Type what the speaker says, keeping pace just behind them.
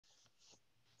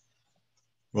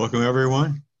Welcome,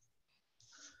 everyone.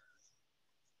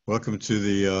 Welcome to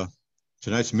the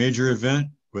tonight's major event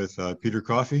with Peter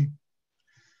Coffey.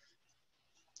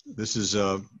 This is,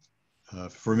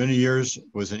 for many years,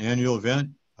 was an annual event,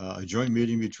 a joint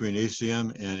meeting between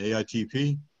ACM and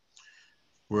AITP,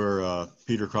 where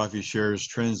Peter Coffey shares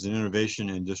trends in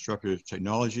innovation and disruptive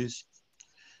technologies.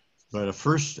 But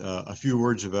first, a few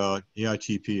words about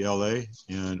AITP-LA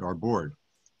and our board.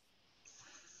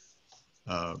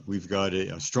 We've got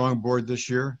a strong board this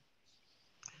year.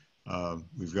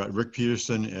 We've got Rick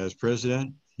Peterson as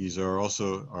president. He's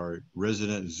also our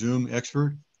resident Zoom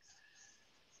expert.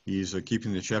 He's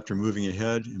keeping the chapter moving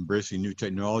ahead, embracing new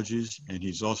technologies, and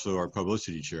he's also our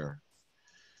publicity chair.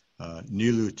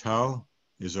 Nilu Tao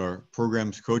is our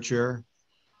programs co-chair,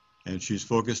 and she's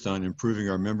focused on improving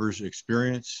our members'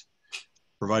 experience,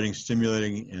 providing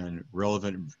stimulating and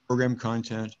relevant program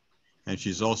content, and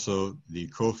she's also the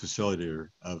co-facilitator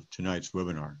of tonight's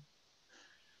webinar.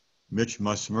 Mitch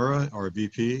Masamura, our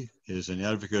VP, is an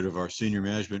advocate of our senior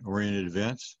management-oriented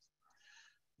events.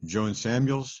 Joan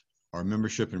Samuels, our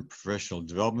membership and professional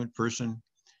development person,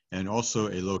 and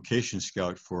also a location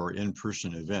scout for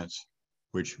in-person events,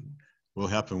 which will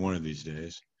happen one of these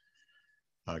days.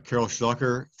 Carol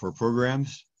Schlocker for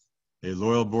programs, a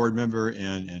loyal board member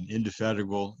and an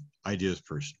indefatigable ideas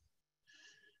person.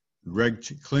 Greg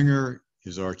Klinger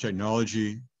is our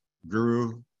technology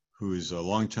guru, who is a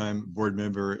longtime board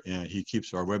member, and he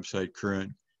keeps our website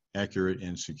current, accurate,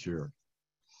 and secure.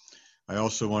 I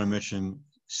also want to mention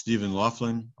Stephen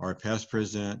Laughlin, our past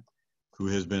president, who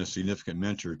has been a significant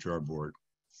mentor to our board.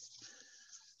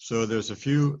 So there's a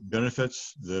few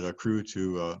benefits that accrue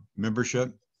to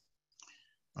membership.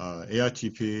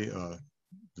 AITP,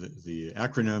 the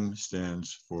acronym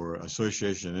stands for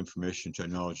Association of Information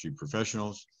Technology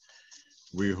Professionals.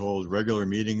 We hold regular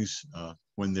meetings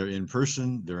when they're in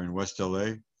person. They're in West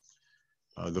LA.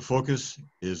 The focus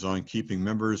is on keeping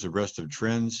members abreast of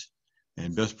trends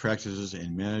and best practices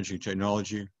in managing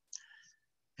technology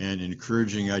and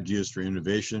encouraging ideas for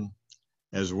innovation,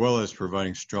 as well as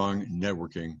providing strong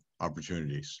networking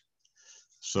opportunities.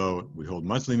 So we hold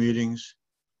monthly meetings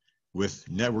with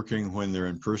networking when they're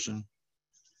in person.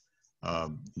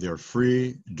 They're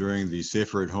free during the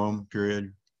Safer at Home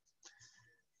period.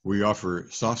 We offer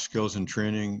soft skills and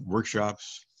training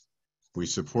workshops. We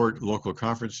support local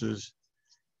conferences,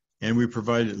 and we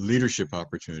provide leadership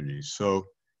opportunities. So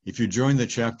if you join the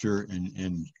chapter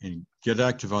and get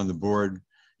active on the board,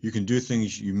 you can do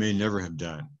things you may never have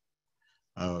done.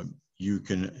 You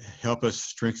can help us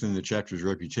strengthen the chapter's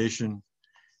reputation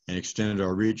and extend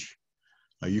our reach.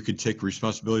 You could take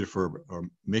responsibility for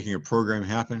making a program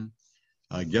happen,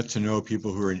 get to know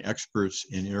people who are experts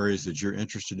in areas that you're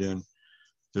interested in.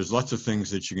 There's lots of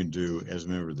things that you can do as a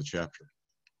member of the chapter.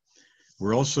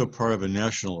 We're also part of a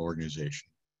national organization,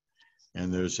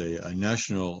 and there's a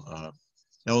national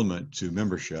element to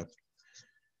membership,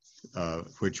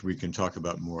 which we can talk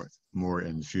about more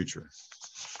in the future.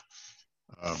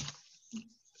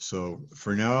 So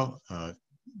for now,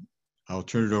 I'll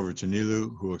turn it over to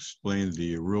Nilu, who will explain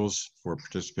the rules for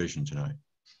participation tonight.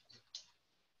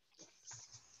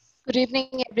 Good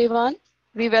evening, everyone.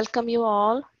 We welcome you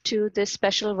all to this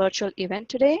special virtual event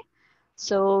today.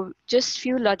 So just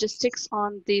few logistics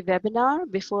on the webinar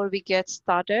before we get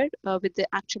started with the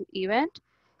actual event.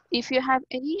 If you have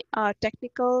any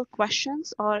technical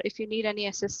questions or if you need any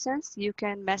assistance, you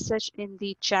can message in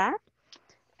the chat.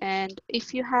 And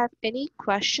if you have any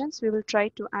questions, we will try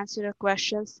to answer your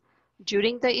questions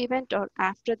during the event or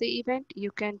after the event.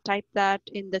 You can type that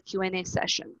in the Q&A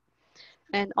session.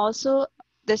 And also,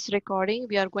 this recording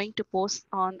we are going to post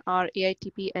on our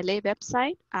AITP-LA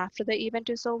website after the event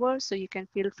is over, so you can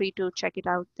feel free to check it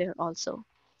out there also.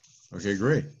 Okay,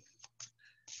 great.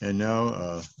 And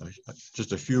now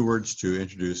just a few words to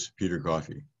introduce Peter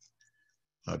Coffey.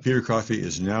 Peter Coffey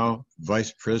is now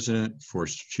Vice President for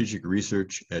Strategic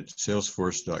Research at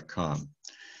Salesforce.com.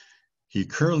 He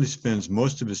currently spends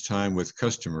most of his time with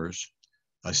customers,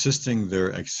 assisting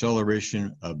their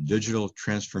acceleration of digital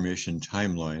transformation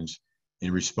timelines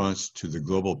in response to the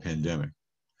global pandemic.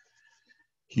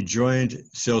 He joined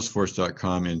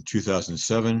Salesforce.com in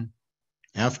 2007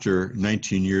 after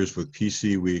 19 years with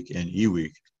PC Week and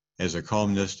eWeek as a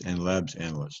columnist and labs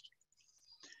analyst.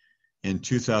 In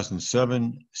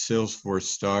 2007, Salesforce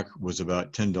stock was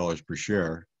about $10 per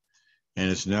share, and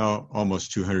it's now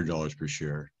almost $200 per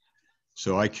share.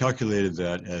 So I calculated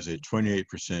that as a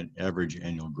 28% average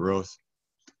annual growth.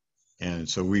 And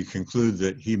so we conclude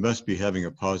that he must be having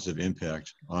a positive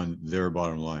impact on their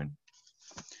bottom line.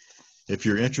 If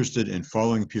you're interested in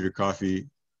following Peter Coffey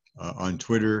on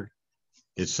Twitter,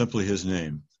 it's simply his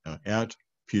name,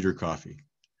 Peter Coffey.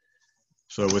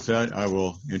 So with that, I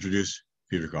will introduce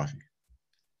Peter Coffey.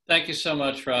 Thank you so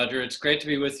much, Roger. It's great to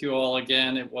be with you all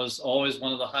again. It was always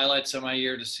one of the highlights of my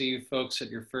year to see you folks at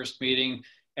your first meeting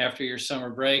after your summer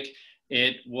break.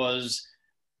 It was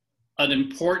an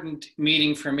important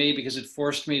meeting for me because it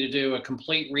forced me to do a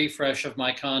complete refresh of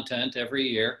my content every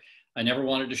year. I never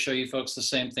wanted to show you folks the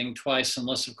same thing twice,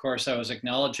 unless of course I was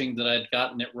acknowledging that I'd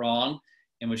gotten it wrong,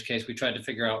 in which case we tried to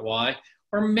figure out why,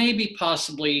 or maybe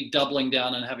possibly doubling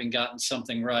down on having gotten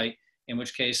something right, in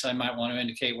which case I might want to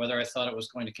indicate whether I thought it was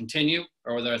going to continue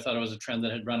or whether I thought it was a trend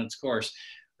that had run its course.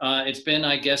 It's been,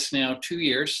 I guess, now 2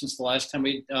 years since the last time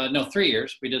no, 3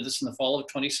 years. We did this in the fall of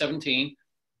 2017.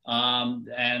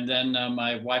 And then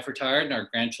my wife retired and our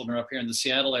grandchildren are up here in the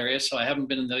Seattle area. So I haven't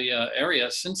been in the area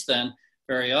since then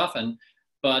very often,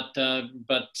 but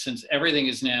since everything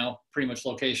is now pretty much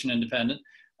location independent,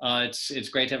 it's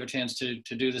great to have a chance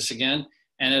to do this again.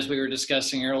 And as we were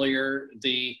discussing earlier,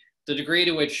 the degree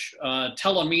to which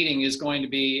telemeeting is going to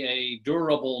be a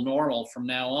durable normal from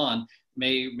now on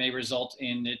may result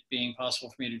in it being possible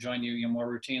for me to join you more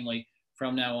routinely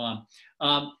from now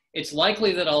on. It's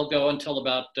likely that I'll go until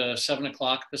about 7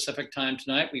 o'clock Pacific time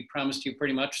tonight. We promised you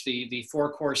pretty much the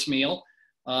 4-course meal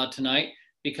tonight,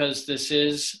 because this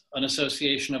is an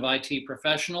association of IT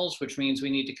professionals, which means we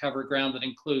need to cover ground that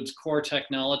includes core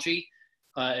technology,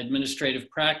 administrative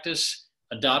practice,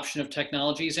 adoption of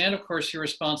technologies, and of course your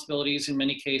responsibilities in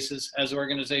many cases as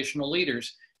organizational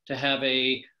leaders to have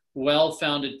a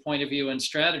well-founded point of view and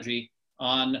strategy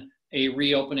on a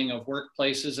reopening of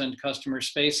workplaces and customer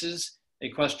spaces, a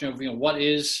question of what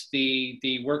is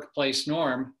the workplace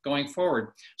norm going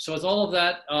forward. So with all of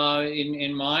that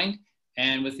in mind,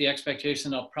 and with the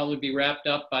expectation that I'll probably be wrapped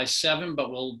up by 7, but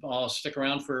I'll stick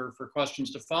around for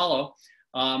questions to follow.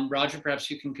 Roger, perhaps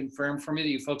you can confirm for me that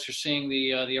you folks are seeing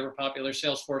the ever popular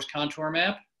Salesforce contour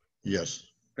map? Yes.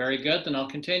 Very good, then I'll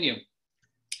continue.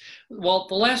 Well,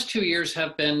 the last 2 years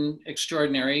have been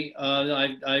extraordinary.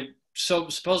 I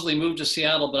supposedly moved to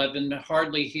Seattle, but I've been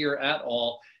hardly here at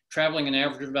all, traveling an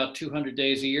average of about 200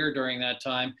 days a year during that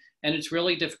time. And it's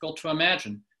really difficult to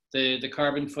imagine the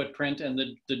carbon footprint and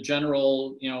the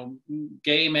general,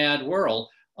 gay mad whirl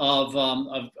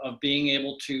of being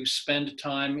able to spend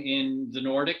time in the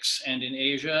Nordics and in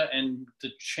Asia, and the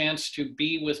chance to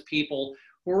be with people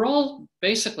who are all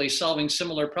basically solving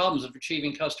similar problems of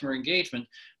achieving customer engagement,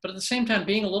 but at the same time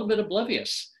being a little bit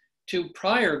oblivious to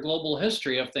prior global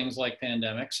history of things like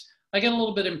pandemics. I get a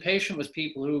little bit impatient with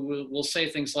people who will say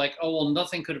things like, oh, well,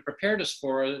 nothing could have prepared us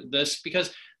for this,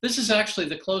 because this is actually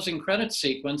the closing credits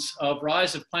sequence of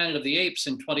Rise of Planet of the Apes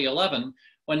in 2011,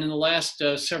 when in the last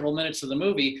several minutes of the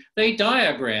movie, they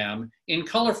diagram in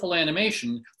colorful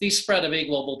animation the spread of a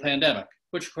global pandemic,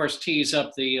 which of course tees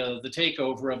up the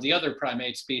takeover of the other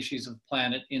primate species of the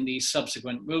planet in the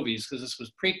subsequent movies, because this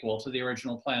was prequel to the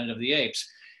original Planet of the Apes.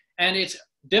 And it's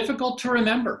difficult to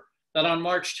remember that on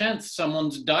March 10th,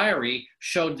 someone's diary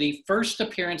showed the first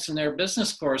appearance in their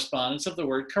business correspondence of the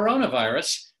word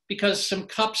coronavirus, because some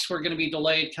cups were going to be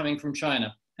delayed coming from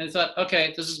China. And I thought,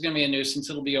 okay, this is going to be a nuisance.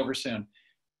 It'll be over soon.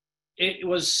 It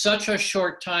was such a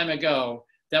short time ago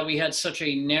that we had such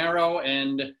a narrow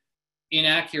and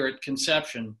inaccurate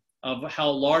conception of how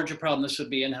large a problem this would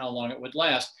be and how long it would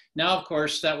last. Now, of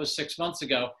course, that was 6 months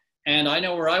ago. And I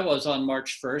know where I was on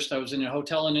March 1st. I was in a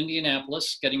hotel in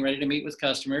Indianapolis getting ready to meet with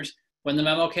customers when the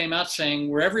memo came out saying,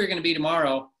 wherever you're going to be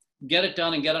tomorrow, get it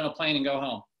done and get on a plane and go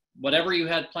home. Whatever you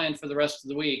had planned for the rest of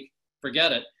the week,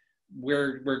 forget it.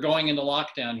 We're going into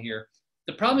lockdown here.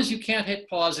 The problem is you can't hit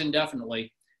pause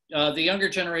indefinitely. The younger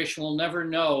generation will never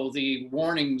know the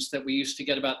warnings that we used to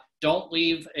get about don't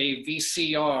leave a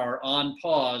VCR on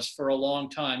pause for a long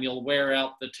time. You'll wear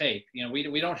out the tape.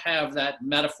 We don't have that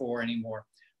metaphor anymore.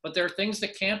 But there are things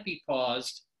that can't be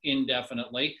paused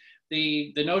indefinitely.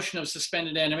 The notion of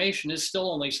suspended animation is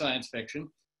still only science fiction.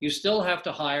 You still have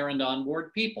to hire and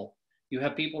onboard people. You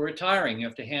have people retiring. You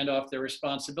have to hand off their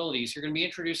responsibilities. You're going to be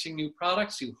introducing new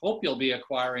products. You hope you'll be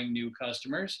acquiring new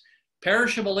customers.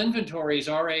 Perishable inventories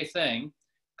are a thing.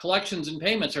 Collections and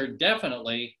payments are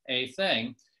definitely a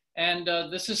thing. And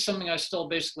this is something I stole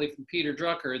basically from Peter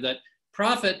Drucker, that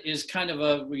profit is kind of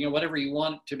a, whatever you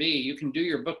want it to be. You can do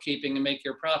your bookkeeping and make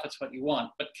your profits what you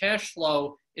want, but cash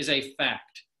flow is a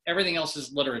fact. Everything else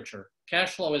is literature.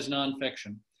 Cash flow is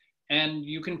nonfiction. And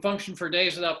you can function for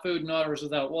days without food and hours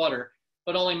without water,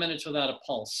 but only minutes without a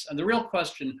pulse. And the real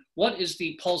question, what is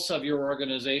the pulse of your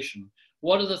organization?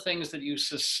 What are the things that you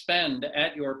suspend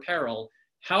at your peril?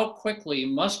 How quickly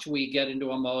must we get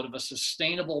into a mode of a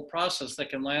sustainable process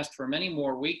that can last for many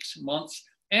more weeks, months,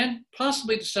 and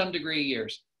possibly to some degree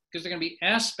years? Because there are going to be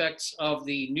aspects of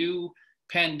the new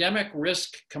pandemic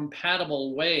risk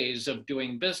compatible ways of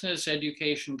doing business,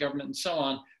 education, government, and so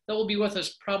on that will be with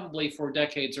us probably for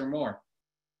decades or more.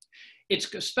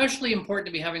 It's especially important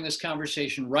to be having this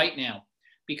conversation right now,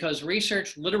 because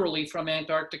research literally from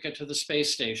Antarctica to the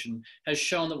space station has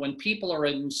shown that when people are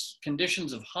in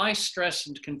conditions of high stress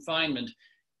and confinement,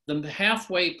 the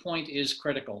halfway point is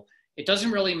critical. It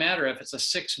doesn't really matter if it's a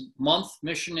 6-month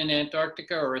mission in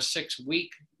Antarctica or a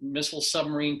 6-week missile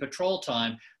submarine patrol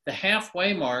time. The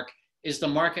halfway mark is the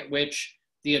mark at which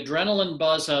the adrenaline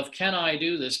buzz of can I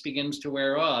do this begins to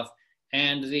wear off,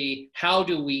 and the how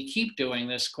do we keep doing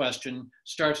this question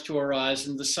starts to arise,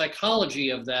 and the psychology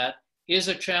of that is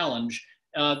a challenge.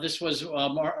 This was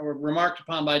remarked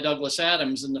upon by Douglas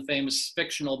Adams in the famous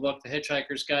fictional book, The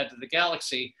Hitchhiker's Guide to the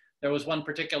Galaxy. There was one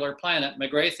particular planet,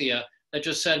 Magrathea, that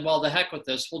just said, well, the heck with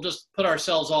this. We'll just put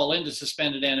ourselves all into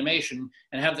suspended animation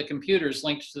and have the computers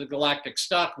linked to the galactic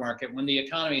stock market. When the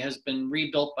economy has been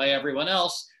rebuilt by everyone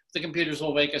else, the computers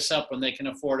will wake us up when they can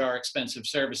afford our expensive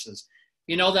services.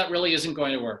 You know, that really isn't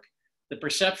going to work. The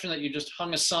perception that you just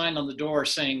hung a sign on the door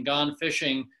saying, gone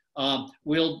fishing,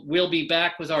 we'll be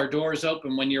back with our doors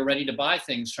open when you're ready to buy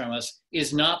things from us,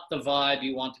 is not the vibe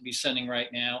you want to be sending right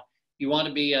now. You want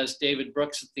to be, as David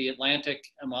Brooks at the Atlantic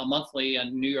Monthly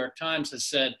and New York Times has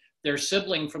said, they're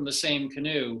sibling from the same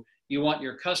canoe. You want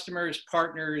your customers,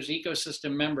 partners,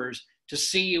 ecosystem members to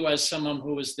see you as someone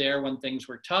who was there when things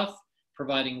were tough,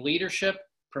 providing leadership,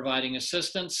 providing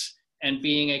assistance, and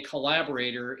being a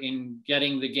collaborator in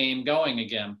getting the game going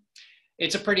again.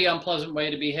 It's a pretty unpleasant way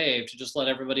to behave, to just let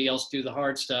everybody else do the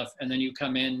hard stuff, and then you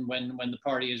come in when the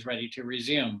party is ready to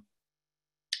resume.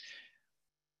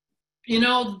 You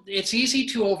know, it's easy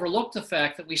to overlook the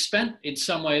fact that we spent, in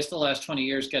some ways, the last 20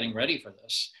 years getting ready for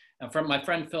this. And from my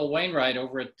friend Phil Wainwright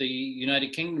over at the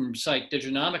United Kingdom site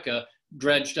Diginomica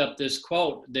dredged up this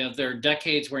quote, there are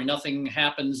decades where nothing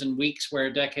happens and weeks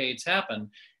where decades happen.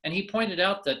 And he pointed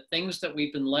out that things that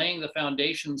we've been laying the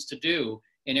foundations to do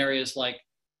in areas like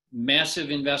massive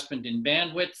investment in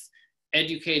bandwidth,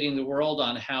 educating the world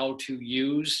on how to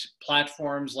use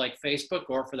platforms like Facebook,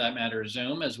 or for that matter,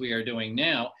 Zoom, as we are doing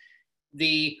now,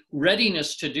 the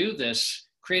readiness to do this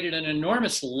created an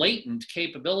enormous latent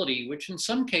capability, which in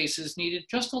some cases needed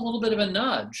just a little bit of a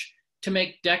nudge to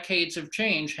make decades of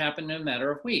change happen in a matter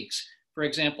of weeks. For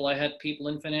example, I had people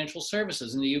in financial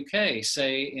services in the UK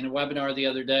say in a webinar the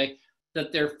other day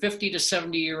that their 50 to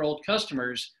 70-year-old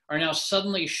customers are now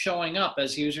suddenly showing up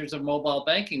as users of mobile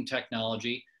banking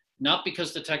technology, not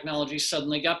because the technology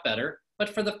suddenly got better, but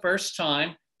for the first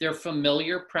time, their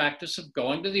familiar practice of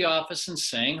going to the office and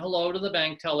saying hello to the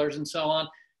bank tellers and so on.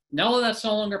 No, that's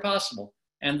no longer possible.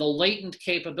 And the latent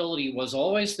capability was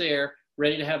always there,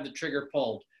 ready to have the trigger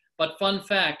pulled. But fun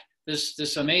fact,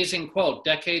 this amazing quote,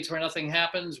 decades where nothing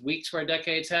happens, weeks where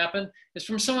decades happen, is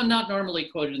from someone not normally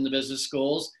quoted in the business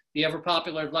schools, the ever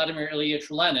popular Vladimir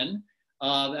Ilyich Lenin,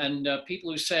 and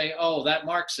people who say, oh, that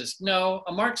Marxist. No,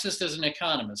 a Marxist is an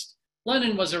economist.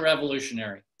 Lenin was a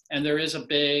revolutionary. And there is a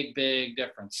big, big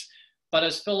difference. But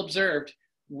as Phil observed,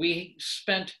 we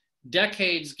spent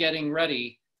decades getting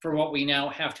ready for what we now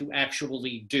have to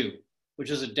actually do, which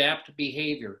is adapt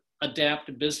behavior,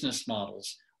 adapt business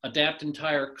models, adapt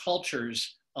entire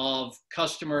cultures of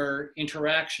customer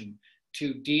interaction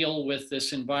to deal with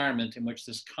this environment in which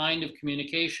this kind of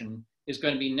communication is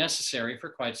going to be necessary for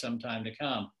quite some time to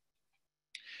come.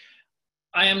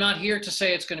 I am not here to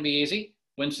say it's going to be easy.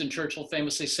 Winston Churchill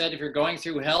famously said, if you're going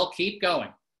through hell, keep going.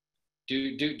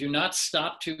 Do not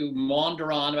stop to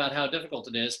maunder on about how difficult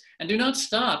it is, and do not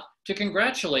stop to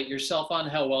congratulate yourself on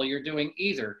how well you're doing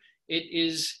either. It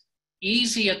is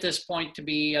easy at this point to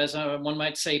be, as one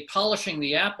might say, polishing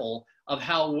the apple of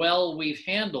how well we've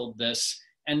handled this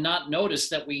and not notice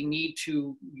that we need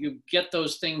to get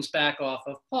those things back off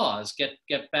of pause,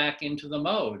 get back into the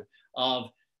mode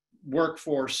of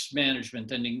workforce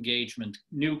management and engagement,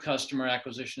 new customer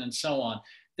acquisition, and so on.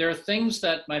 There are things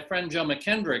that my friend Joe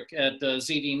McKendrick at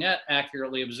ZDNet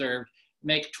accurately observed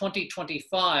make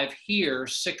 2025 here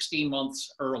 60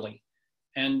 months early.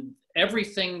 And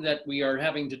everything that we are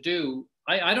having to do,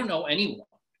 I don't know anyone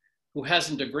who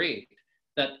hasn't agreed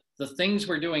that the things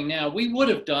we're doing now, we would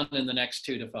have done in the next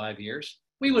 2 to 5 years.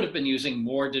 We would have been using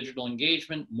more digital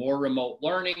engagement, more remote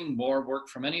learning, more work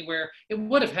from anywhere. It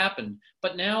would have happened.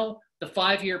 But now the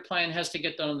 5-year plan has to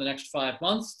get done in the next 5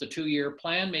 months, the 2-year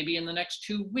plan maybe in the next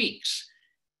 2 weeks.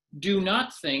 Do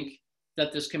not think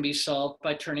that this can be solved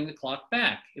by turning the clock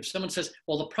back. If someone says,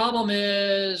 well, the problem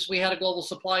is we had a global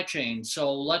supply chain,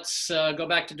 so let's go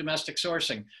back to domestic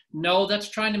sourcing. No, that's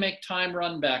trying to make time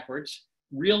run backwards,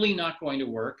 really not going to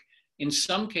work. In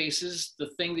some cases, the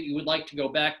thing that you would like to go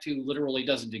back to literally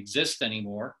doesn't exist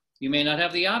anymore. You may not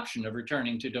have the option of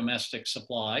returning to domestic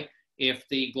supply if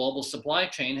the global supply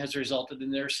chain has resulted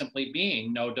in there simply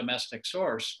being no domestic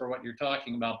source for what you're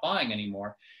talking about buying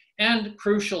anymore. And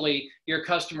crucially, your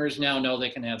customers now know they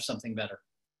can have something better.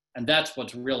 And that's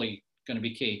what's really going to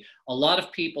be key. A lot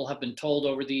of people have been told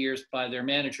over the years by their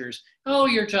managers, oh,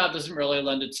 your job doesn't really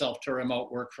lend itself to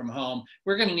remote work from home.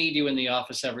 We're going to need you in the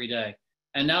office every day.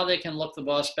 And now they can look the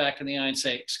boss back in the eye and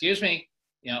say, excuse me,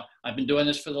 I've been doing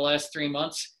this for the last 3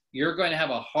 months. You're going to have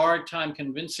a hard time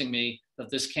convincing me that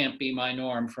this can't be my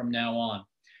norm from now on.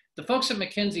 The folks at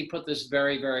McKinsey put this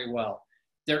very, very well.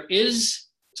 There is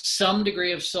some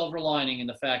degree of silver lining in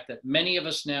the fact that many of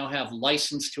us now have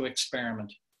license to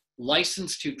experiment,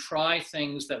 license to try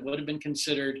things that would have been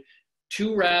considered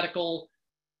too radical,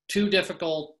 too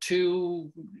difficult,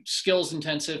 too skills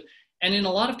intensive. And in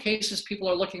a lot of cases, people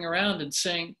are looking around and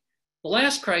saying, the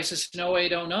last crisis in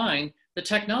 08, 09, the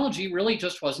technology really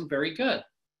just wasn't very good.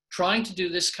 Trying to do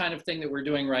this kind of thing that we're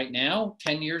doing right now,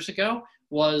 10 years ago,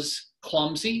 was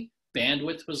clumsy.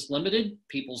 Bandwidth was limited.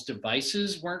 People's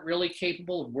devices weren't really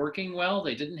capable of working well.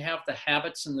 They didn't have the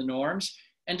habits and the norms.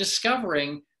 And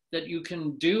discovering that you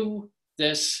can do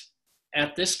this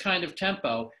at this kind of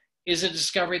tempo is a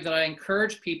discovery that I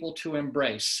encourage people to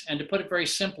embrace. And to put it very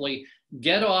simply,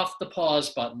 get off the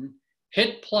pause button,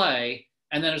 hit play,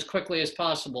 and then as quickly as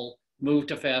possible, move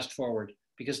to fast forward.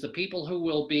 Because the people who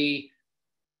will be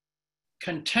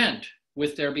content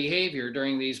with their behavior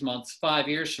during these months, 5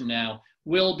 years from now,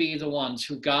 will be the ones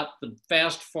who got the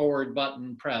fast forward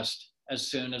button pressed as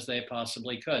soon as they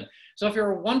possibly could. So if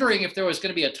you're wondering if there was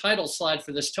going to be a title slide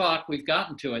for this talk, we've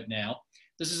gotten to it now.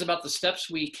 This is about the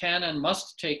steps we can and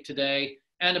must take today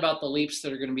and about the leaps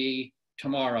that are going to be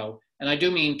tomorrow. And I do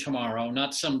mean tomorrow,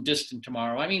 not some distant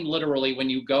tomorrow. I mean literally when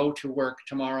you go to work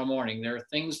tomorrow morning. There are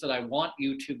things that I want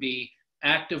you to be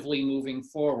actively moving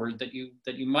forward that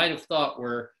you might have thought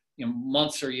were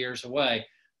months or years away,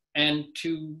 and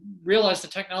to realize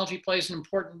that technology plays an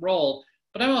important role.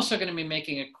 But I'm also going to be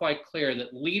making it quite clear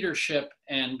that leadership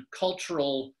and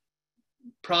cultural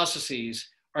processes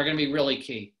are going to be really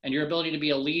key, and your ability to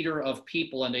be a leader of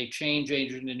people and a change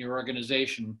agent in your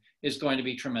organization is going to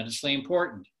be tremendously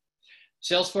important.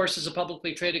 Salesforce is a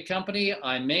publicly traded company.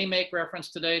 I may make reference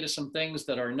today to some things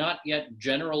that are not yet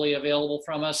generally available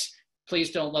from us.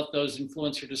 Please don't let those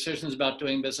influence your decisions about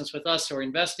doing business with us or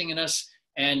investing in us.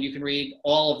 And you can read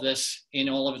all of this in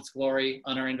all of its glory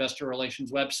on our investor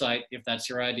relations website if that's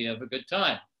your idea of a good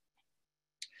time.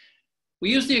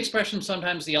 We use the expression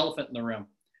sometimes the elephant in the room.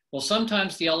 Well,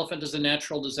 sometimes the elephant is a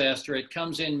natural disaster. It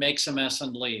comes in, makes a mess,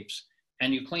 and leaves.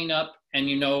 And you clean up and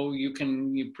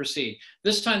you proceed.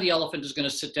 This time the elephant is going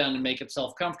to sit down and make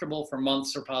itself comfortable for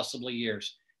months or possibly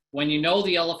years. When you know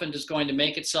the elephant is going to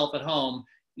make itself at home,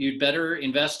 you'd better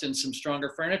invest in some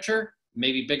stronger furniture,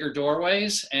 maybe bigger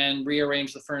doorways, and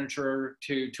rearrange the furniture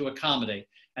to accommodate.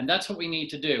 And that's what we need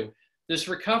to do. This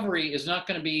recovery is not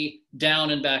going to be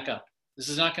down and back up. This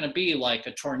is not going to be like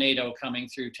a tornado coming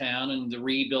through town and the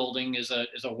rebuilding is a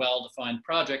well-defined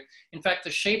project. In fact, the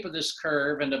shape of this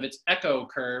curve and of its echo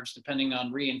curves, depending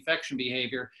on reinfection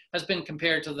behavior, has been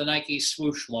compared to the Nike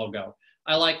swoosh logo.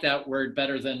 I like that word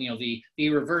better than the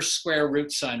reverse square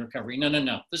root sign recovery.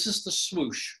 No. This is the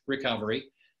swoosh recovery.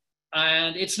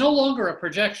 And it's no longer a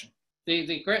projection.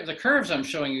 The curves I'm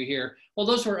showing you here, well,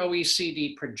 those were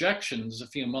OECD projections a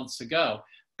few months ago.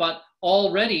 But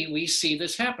already we see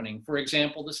this happening. For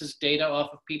example, this is data off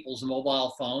of people's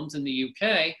mobile phones in the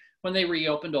UK when they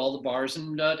reopened all the bars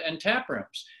and tap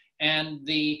rooms. And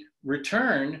the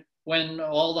return when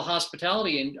all the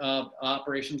hospitality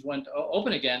operations went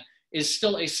open again is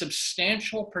still a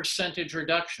substantial percentage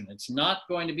reduction. It's not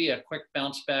going to be a quick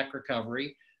bounce back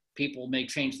recovery. People may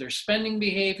change their spending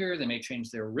behavior. They may change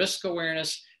their risk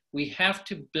awareness. We have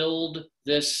to build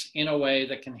this in a way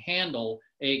that can handle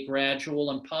a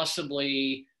gradual and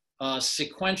possibly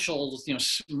sequential,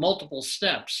 multiple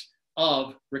steps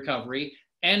of recovery.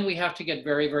 And we have to get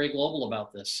very, very global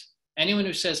about this. Anyone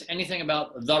who says anything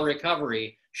about the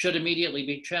recovery should immediately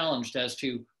be challenged as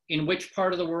to in which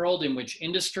part of the world, in which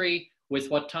industry, with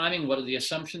what timing, what are the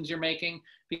assumptions you're making?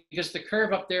 Because the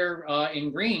curve up there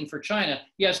in green for China,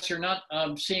 yes, you're not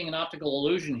seeing an optical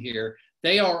illusion here.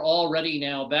 They are already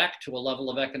now back to a level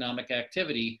of economic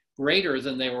activity greater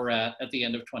than they were at the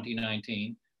end of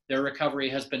 2019. Their recovery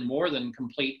has been more than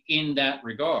complete in that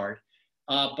regard.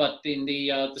 But in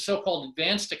the so-called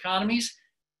advanced economies,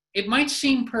 it might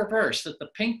seem perverse that the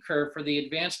pink curve for the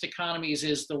advanced economies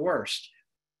is the worst.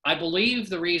 I believe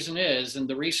the reason is, and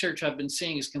the research I've been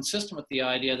seeing is consistent with the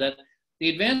idea that The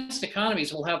advanced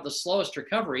economies will have the slowest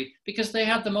recovery because they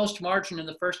have the most margin in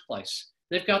the first place.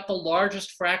 They've got the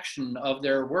largest fraction of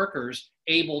their workers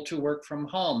able to work from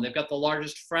home. They've got the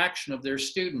largest fraction of their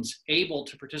students able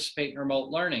to participate in remote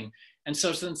learning. And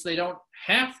so since they don't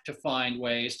have to find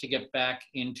ways to get back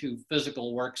into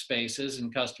physical workspaces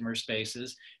and customer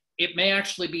spaces, it may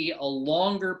actually be a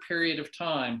longer period of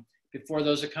time before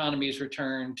those economies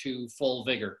return to full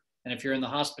vigor. And if you're in the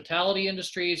hospitality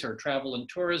industries or travel and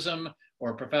tourism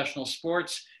or professional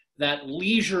sports, that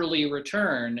leisurely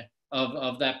return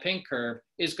of that pink curve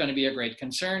is going to be a great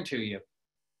concern to you.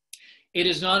 It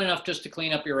is not enough just to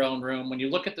clean up your own room. When you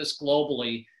look at this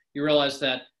globally, you realize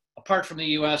that apart from the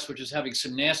US, which is having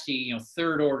some nasty,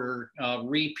 third order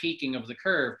re-peaking of the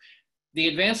curve, the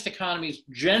advanced economies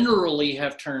generally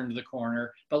have turned the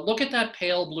corner, but look at that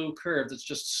pale blue curve that's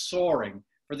just soaring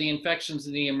for the infections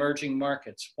in the emerging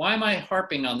markets. Why am I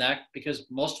harping on that? Because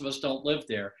most of us don't live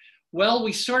there. Well,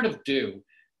 we sort of do.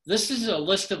 This is a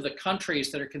list of the countries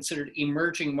that are considered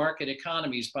emerging market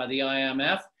economies by the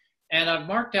IMF. And I've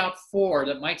marked out 4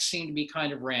 that might seem to be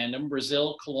kind of random: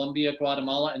 Brazil, Colombia,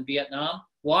 Guatemala, and Vietnam.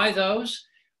 Why those?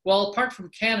 Well, apart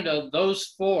from Canada,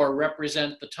 those 4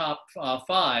 represent the top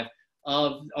 5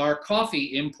 of our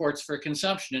coffee imports for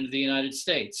consumption into the United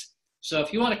States. So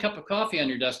if you want a cup of coffee on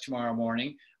your desk tomorrow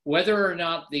morning, whether or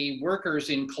not the workers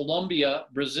in Colombia,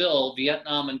 Brazil,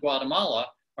 Vietnam, and Guatemala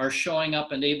are showing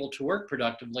up and able to work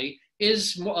productively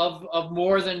is of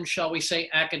more than, shall we say,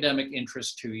 academic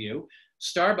interest to you.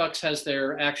 Starbucks has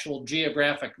their actual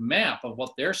geographic map of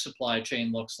what their supply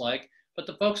chain looks like, but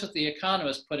the folks at The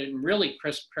Economist put it in really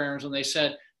crisp terms when they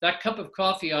said that cup of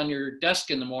coffee on your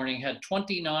desk in the morning had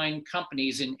 29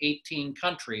 companies in 18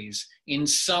 countries in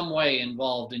some way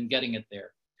involved in getting it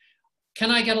there.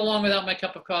 Can I get along without my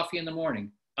cup of coffee in the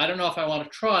morning? I don't know if I want to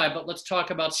try, but let's talk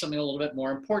about something a little bit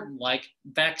more important, like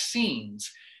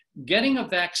vaccines. Getting a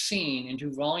vaccine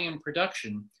into volume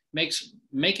production makes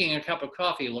making a cup of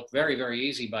coffee look very, very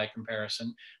easy by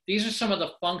comparison. These are some of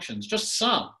the functions, just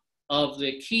some of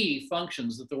the key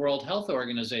functions that the World Health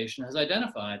Organization has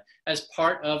identified as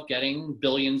part of getting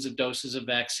billions of doses of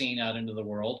vaccine out into the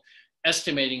world.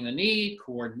 Estimating the need,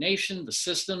 coordination, the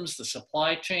systems, the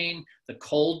supply chain, the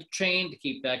cold chain to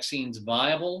keep vaccines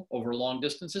viable over long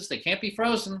distances. They can't be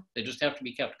frozen, they just have to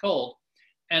be kept cold,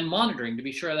 and monitoring to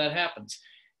be sure that happens.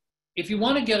 If you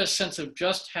want to get a sense of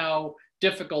just how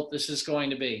difficult this is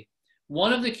going to be,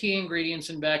 one of the key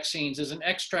ingredients in vaccines is an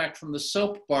extract from the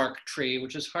soap bark tree,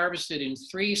 which is harvested in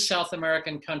 3 South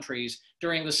American countries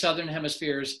during the Southern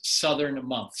Hemisphere's summer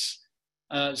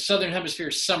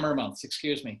months,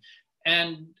 excuse me.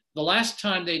 And the last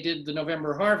time they did the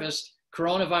November harvest,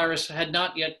 coronavirus had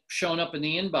not yet shown up in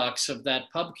the inbox of that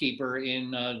pub keeper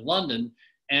in London,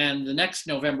 and the next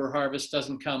November harvest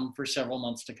doesn't come for several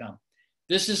months to come.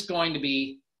 This is going to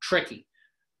be tricky.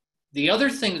 The other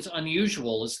thing that's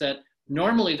unusual is that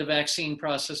normally the vaccine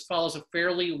process follows a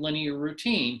fairly linear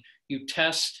routine. You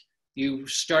test, you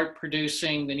start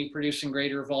producing, then you produce in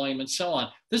greater volume, and so on.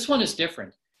 This one is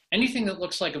different. Anything that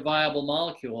looks like a viable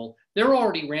molecule, they're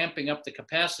already ramping up the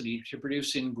capacity to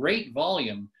produce in great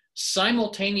volume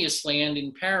simultaneously and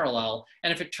in parallel.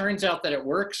 And if it turns out that it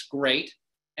works, great.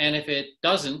 And if it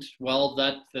doesn't, well,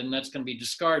 then that's going to be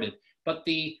discarded. But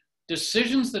the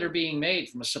decisions that are being made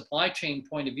from a supply chain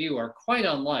point of view are quite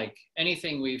unlike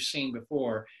anything we've seen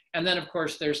before. And then, of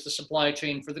course, there's the supply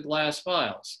chain for the glass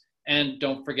vials. And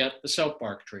don't forget the soap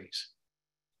bark trees.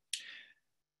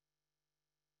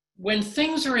 When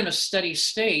things are in a steady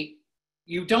state,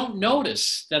 you don't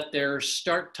notice that their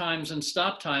start times and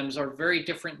stop times are very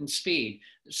different in speed.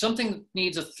 Something that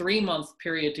needs a 3-month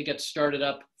period to get started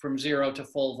up from 0 to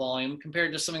full volume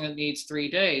compared to something that needs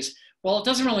 3 days. Well, it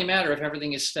doesn't really matter if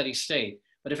everything is steady state,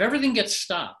 but if everything gets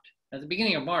stopped, at the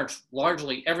beginning of March,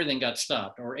 largely everything got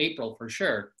stopped, or April for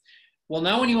sure. Well,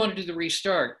 now when you want to do the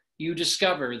restart, you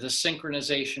discover the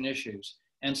synchronization issues.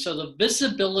 And so the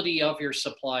visibility of your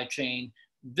supply chain,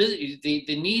 the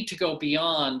need to go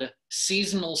beyond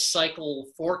seasonal cycle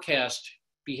forecast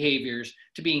behaviors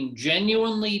to being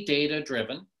genuinely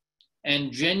data-driven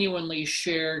and genuinely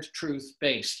shared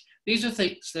truth-based. These are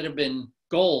things that have been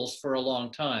goals for a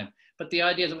long time, but the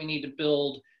idea that we need to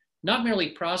build not merely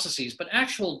processes, but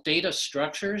actual data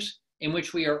structures in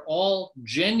which we are all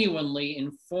genuinely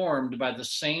informed by the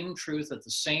same truth at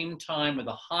the same time with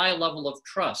a high level of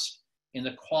trust in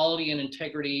the quality and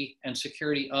integrity and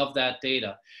security of that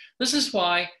data. This is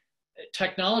why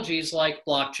technologies like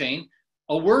blockchain,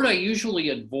 a word I usually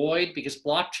avoid because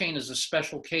blockchain is a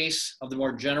special case of the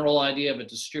more general idea of a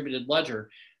distributed ledger,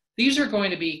 these are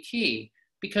going to be key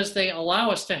because they allow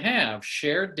us to have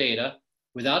shared data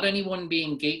without anyone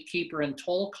being gatekeeper and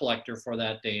toll collector for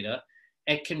that data.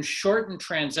 It can shorten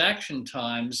transaction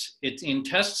times. It's in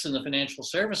tests in the financial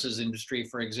services industry,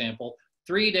 for example,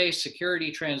 3-day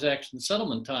security transaction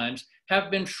settlement times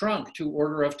have been shrunk to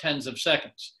order of tens of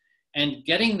seconds. And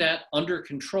getting that under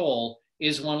control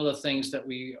is one of the things that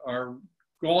we are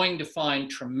going to find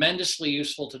tremendously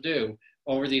useful to do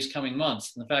over these coming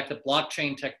months. And the fact that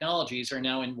blockchain technologies are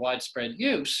now in widespread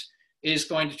use is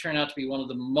going to turn out to be one of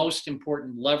the most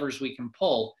important levers we can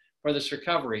pull for this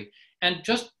recovery. And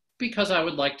just because I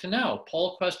would like to know,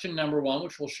 poll question number 1,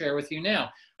 which we'll share with you now,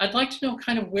 I'd like to know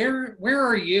kind of where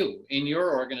are you in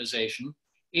your organization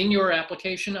in your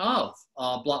application of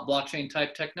blockchain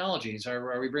type technologies?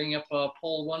 Are we bringing up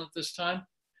poll 1 at this time?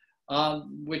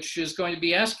 Which is going to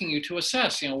be asking you to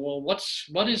assess, well,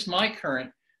 what is my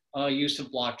current use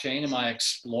of blockchain? Am I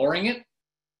exploring it?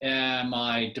 Am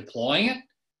I deploying it?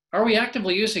 Are we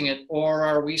actively using it, or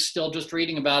are we still just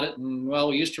reading about it? And well,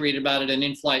 we used to read about it in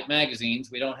in-flight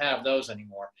magazines. We don't have those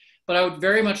anymore. But I would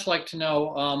very much like to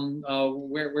know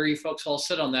where you folks all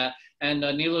sit on that. And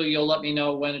Nilu, you'll let me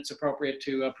know when it's appropriate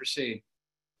to proceed.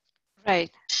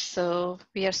 Right. So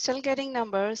we are still getting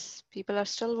numbers. People are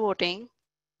still voting.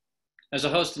 As a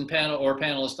host and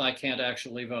panelist, I can't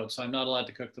actually vote, so I'm not allowed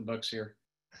to cook the books here.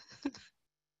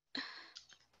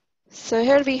 So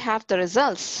here we have the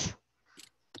results.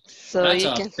 So that's you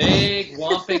a can... big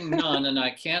whopping none, and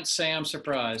I can't say I'm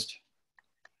surprised.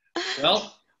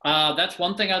 Well, that's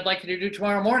one thing I'd like you to do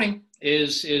tomorrow morning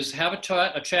is have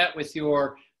a chat with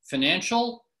your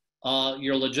financial,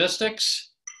 your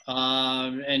logistics,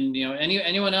 and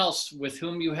anyone else with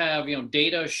whom you have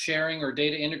data sharing or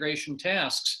data integration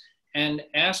tasks, and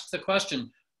ask the question: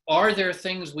 are there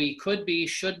things we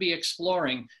should be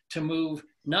exploring to move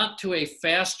not to a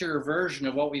faster version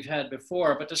of what we've had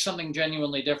before, but to something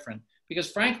genuinely different?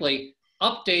 Because frankly,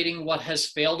 updating what has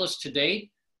failed us to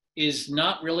date is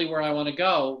not really where I want to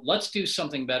go. Let's do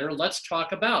something better. Let's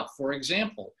talk about, for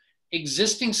example,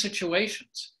 existing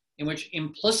situations in which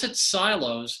implicit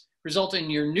silos result in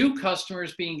your new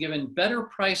customers being given better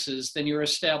prices than your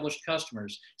established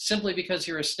customers, simply because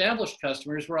your established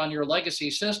customers were on your legacy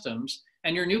systems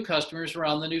and your new customers were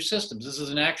on the new systems. This is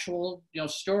an actual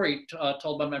story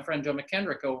told by my friend Joe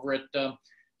McKendrick over at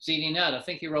ZDNet. I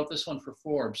think he wrote this one for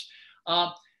Forbes.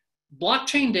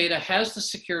 Blockchain data has the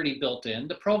security built in.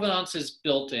 The provenance is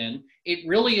built in. It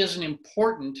really is an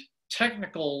important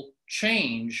technical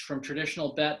change from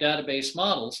traditional database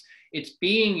models. It's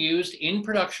being used in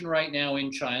production right now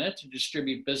in China to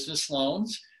distribute business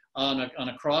loans on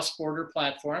a cross-border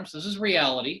platform. So this is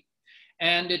reality.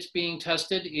 And it's being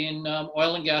tested in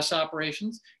oil and gas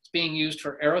operations. It's being used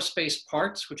for aerospace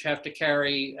parts, which have to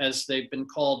carry, as they've been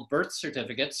called, birth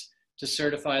certificates to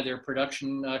certify their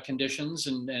production conditions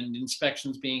and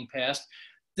inspections being passed.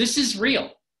 This is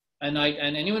real. And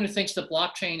anyone who thinks that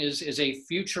blockchain is a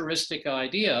futuristic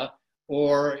idea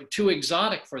or too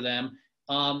exotic for them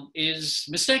is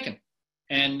mistaken.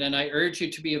 And I urge you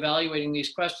to be evaluating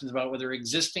these questions about whether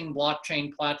existing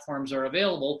blockchain platforms are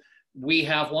available. We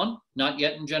have one, not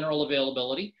yet in general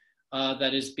availability,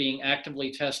 that is being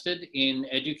actively tested in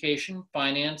education,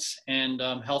 finance, and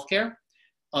healthcare.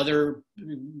 Other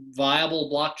viable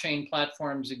blockchain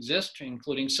platforms exist,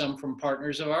 including some from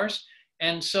partners of ours.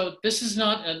 And so this is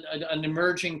not an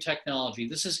emerging technology.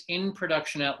 This is in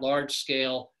production at large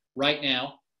scale right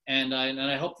now. And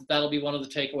I hope that that'll be one of the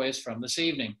takeaways from this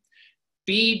evening.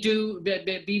 Be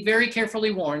very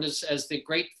carefully warned, as the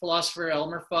great philosopher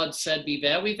Elmer Fudd said, be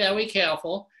very, very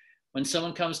careful when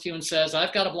someone comes to you and says,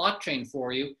 I've got a blockchain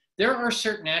for you. There are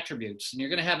certain attributes, and you're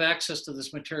going to have access to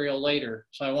this material later,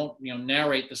 so I won't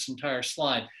narrate this entire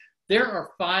slide. There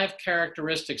are 5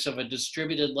 characteristics of a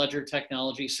distributed ledger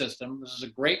technology system. This is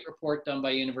a great report done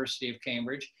by University of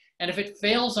Cambridge. And if it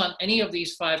fails on any of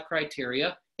these 5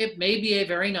 criteria, it may be a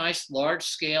very nice,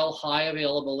 large-scale, high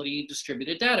availability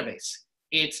distributed database.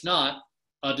 It's not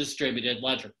a distributed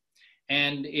ledger.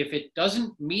 And if it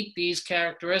doesn't meet these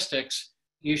characteristics,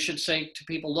 you should say to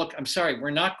people, look, I'm sorry,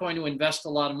 we're not going to invest a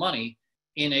lot of money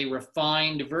in a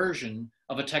refined version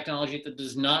of a technology that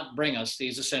does not bring us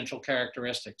these essential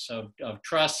characteristics of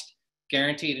trust,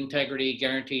 guaranteed integrity,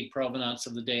 guaranteed provenance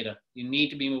of the data. You need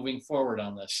to be moving forward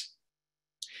on this.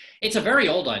 It's a very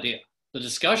old idea. The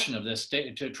discussion of this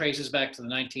traces back to the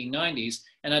 1990s,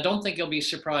 and I don't think you'll be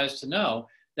surprised to know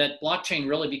that blockchain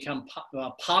really became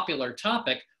a popular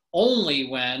topic only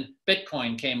when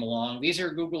Bitcoin came along. These are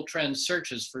Google Trends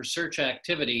searches for search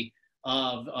activity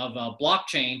of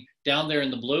blockchain down there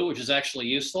in the blue, which is actually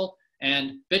useful,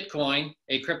 and Bitcoin,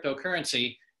 a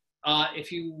cryptocurrency.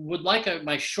 If you would like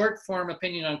my short form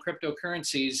opinion on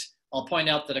cryptocurrencies, I'll point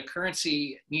out that a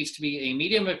currency needs to be a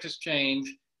medium of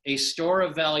exchange, a store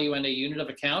of value, and a unit of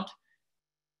account.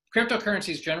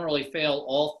 Cryptocurrencies generally fail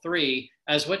all three,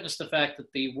 as witness the fact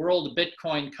that the World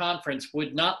Bitcoin Conference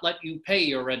would not let you pay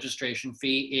your registration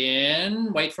fee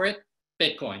in, wait for it,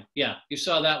 Bitcoin. Yeah, you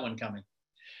saw that one coming.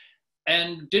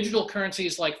 And digital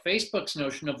currencies like Facebook's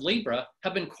notion of Libra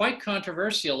have been quite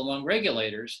controversial among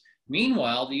regulators.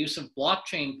 Meanwhile, the use of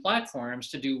blockchain platforms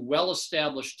to do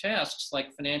well-established tasks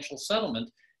like financial settlement,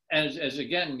 as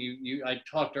again, I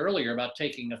talked earlier about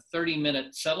taking a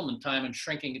 30-minute settlement time and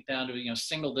shrinking it down to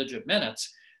single-digit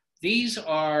minutes. These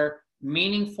are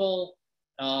meaningful,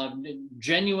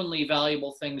 genuinely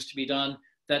valuable things to be done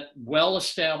that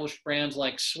well-established brands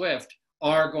like Swift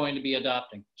are going to be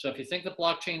adopting. So if you think that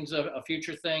blockchain's a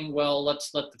future thing, well,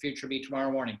 let's let the future be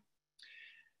tomorrow morning.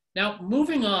 Now,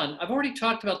 moving on, I've already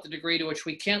talked about the degree to which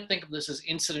we can't think of this as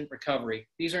incident recovery.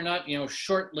 These are not,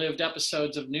 short-lived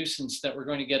episodes of nuisance that we're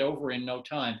going to get over in no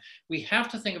time. We have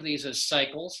to think of these as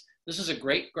cycles. This is a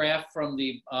great graph from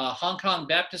the Hong Kong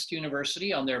Baptist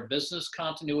University on their business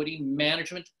continuity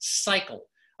management cycle,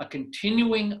 a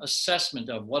continuing assessment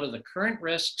of what are the current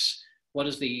risks, what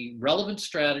is the relevant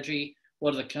strategy,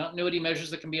 what are the continuity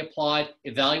measures that can be applied,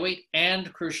 evaluate,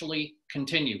 and crucially,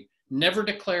 continue. Never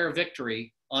declare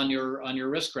victory on your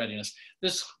risk readiness.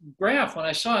 This graph, when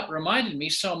I saw it, reminded me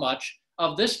so much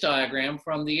of this diagram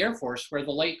from the Air Force, where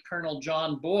the late Colonel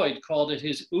John Boyd called it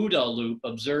his OODA loop,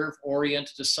 observe,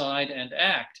 orient, decide, and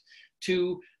act,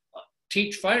 to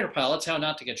teach fighter pilots how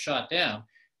not to get shot down.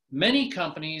 Many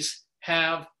companies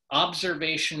have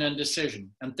observation and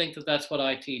decision and think that that's what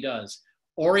IT does.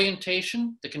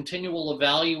 Orientation, the continual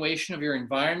evaluation of your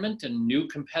environment and new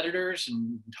competitors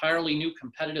and entirely new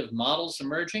competitive models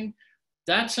emerging,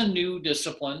 that's a new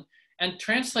discipline. And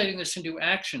translating this into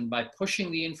action by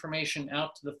pushing the information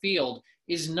out to the field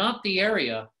is not the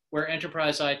area where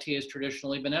enterprise IT has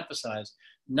traditionally been emphasized.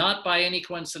 Not by any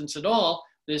coincidence at all,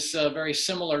 this very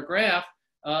similar graph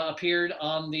appeared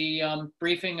on the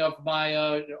briefing of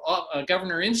my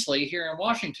Governor Inslee here in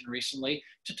Washington recently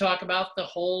to talk about the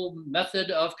whole method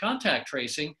of contact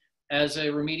tracing as a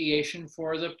remediation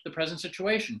for the present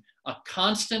situation. A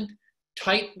constant,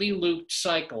 tightly looped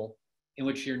cycle in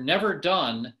which you're never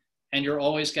done and you're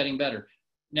always getting better.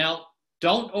 Now, I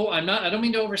don't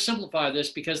mean to oversimplify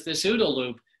this, because this OODA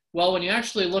loop, well, when you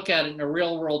actually look at it in a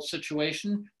real world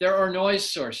situation, there are noise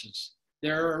sources,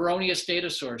 there are erroneous data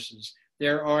sources,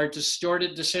 there are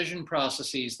distorted decision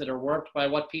processes that are warped by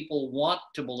what people want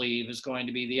to believe is going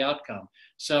to be the outcome.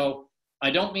 So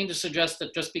I don't mean to suggest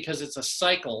that just because it's a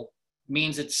cycle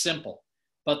means it's simple,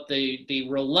 but the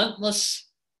relentless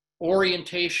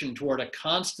orientation toward a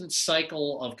constant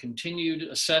cycle of continued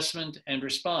assessment and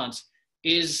response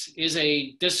is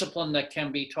a discipline that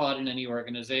can be taught in any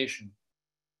organization.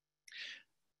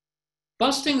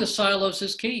 Busting the silos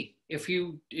is key. If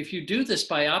you do this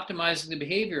by optimizing the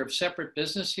behavior of separate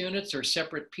business units or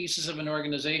separate pieces of an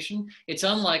organization, it's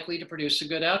unlikely to produce a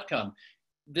good outcome.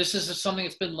 This is something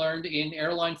that's been learned in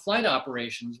airline flight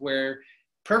operations, where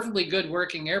perfectly good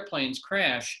working airplanes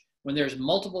crash when there's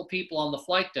multiple people on the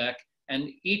flight deck and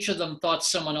each of them thought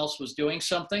someone else was doing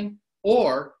something,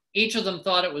 or each of them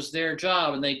thought it was their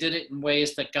job and they did it in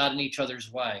ways that got in each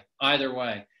other's way, either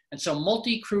way. And so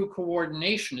multi-crew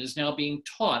coordination is now being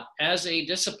taught as a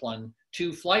discipline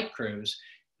to flight crews,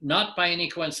 not by any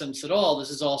coincidence at all. This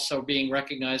is also being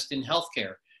recognized in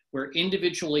healthcare, where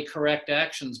individually correct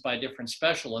actions by different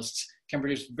specialists can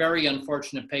produce very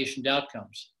unfortunate patient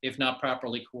outcomes if not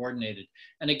properly coordinated.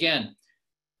 And again,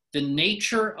 the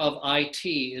nature of IT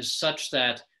is such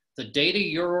that the data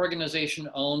your organization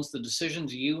owns, the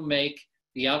decisions you make,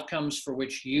 the outcomes for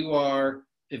which you are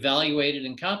evaluated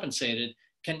and compensated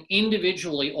can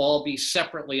individually all be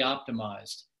separately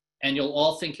optimized, and you'll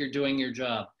all think you're doing your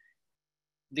job.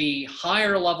 The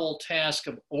higher level task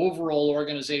of overall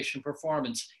organization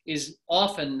performance is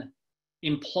often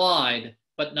implied,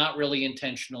 but not really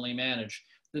intentionally managed.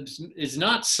 This is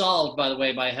not solved, by the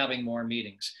way, by having more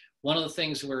meetings. One of the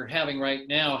things we're having right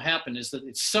now happen is that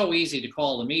it's so easy to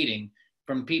call a meeting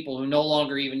from people who no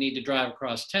longer even need to drive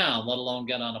across town, let alone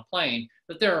get on a plane,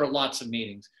 that there are lots of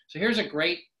meetings. So here's a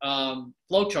great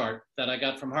flowchart that I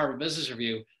got from Harvard Business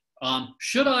Review on,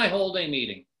 should I hold a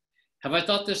meeting? Have I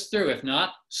thought this through? If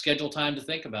not, schedule time to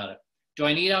think about it. Do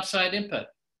I need outside input?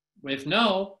 If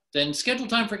no, then schedule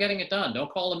time for getting it done.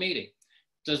 Don't call a meeting.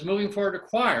 Does moving forward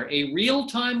require a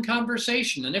real-time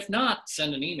conversation? And if not,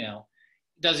 send an email.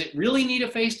 Does it really need a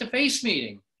face-to-face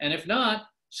meeting? And if not,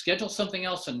 schedule something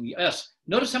else. And yes,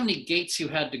 notice how many gates you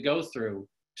had to go through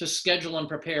to schedule and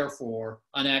prepare for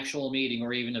an actual meeting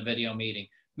or even a video meeting.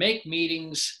 Make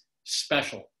meetings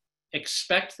special.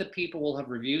 expect that people will have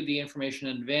reviewed the information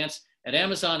in advance. At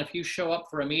Amazon, if you show up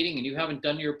for a meeting and you haven't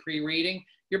done your pre-reading,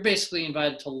 you're basically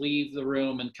invited to leave the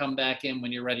room and come back in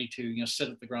when you're ready to sit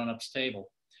at the grown-ups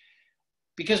table.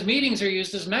 Because meetings are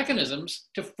used as mechanisms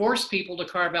to force people to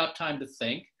carve out time to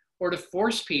think or to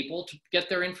force people to get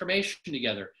their information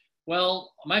together.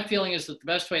 Well, my feeling is that the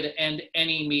best way to end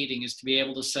any meeting is to be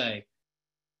able to say,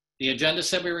 the agenda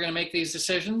said we were going to make these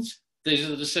decisions. These are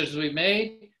the decisions we've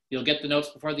made. You'll get the notes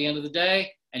before the end of the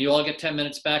day, and you all get 10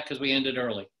 minutes back because we ended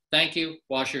early. Thank you.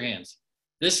 Wash your hands.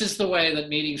 This is the way that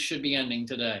meetings should be ending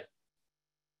today.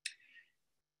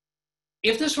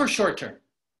 If this were short term,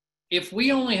 if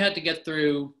we only had to get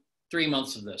through 3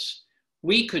 months of this,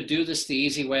 we could do this the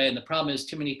easy way. And the problem is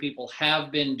too many people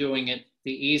have been doing it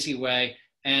the easy way.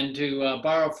 And to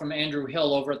borrow from Andrew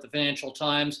Hill over at the Financial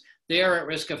Times, they are at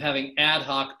risk of having ad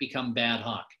hoc become bad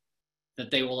hoc, that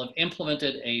they will have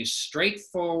implemented a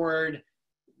straightforward,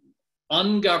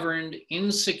 ungoverned,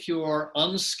 insecure,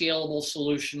 unscalable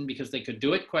solution because they could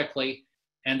do it quickly,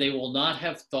 and they will not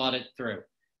have thought it through.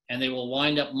 And they will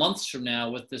wind up months from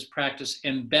now with this practice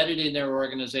embedded in their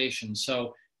organization.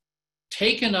 So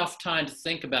take enough time to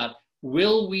think about,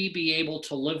 will we be able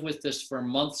to live with this for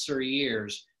months or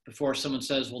years before someone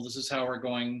says, well, this is how we're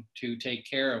going to take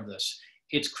care of this.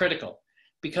 It's critical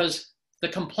because the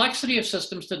complexity of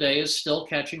systems today is still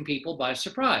catching people by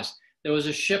surprise. There was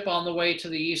a ship on the way to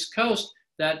the East Coast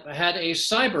that had a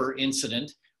cyber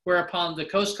incident, whereupon the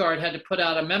Coast Guard had to put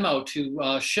out a memo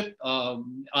to ship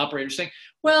operators saying,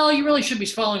 well, you really should be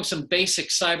following some basic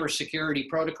cybersecurity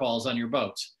protocols on your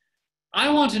boats. I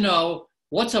want to know,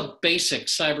 what's a basic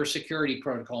cybersecurity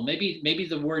protocol? Maybe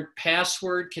the word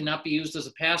password cannot be used as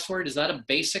a password. Is that a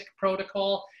basic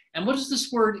protocol? And what is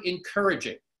this word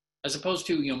encouraging? As opposed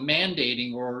to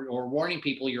mandating or warning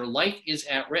people, your life is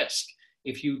at risk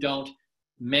if you don't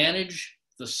manage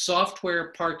the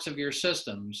software parts of your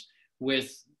systems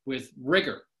with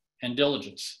rigor and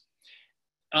diligence.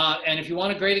 And if you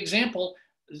want a great example,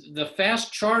 the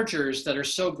fast chargers that are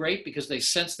so great because they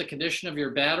sense the condition of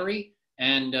your battery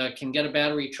and can get a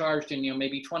battery charged in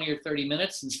maybe 20 or 30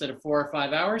 minutes instead of 4 or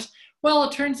 5 hours. Well,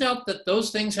 it turns out that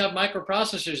those things have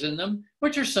microprocessors in them,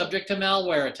 which are subject to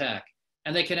malware attack,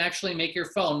 and they can actually make your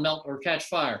phone melt or catch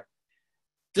fire.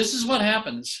 This is what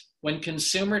happens when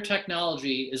consumer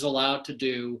technology is allowed to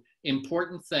do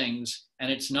important things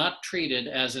and it's not treated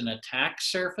as an attack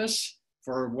surface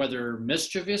for whether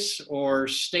mischievous or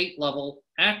state level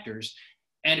actors.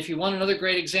 And if you want another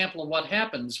great example of what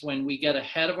happens when we get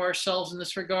ahead of ourselves in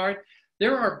this regard,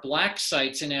 there are black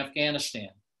sites in Afghanistan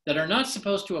that are not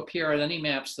supposed to appear on any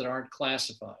maps that aren't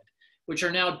classified, which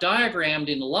are now diagrammed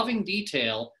in loving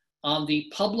detail on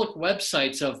the public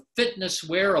websites of fitness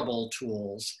wearable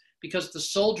tools, because the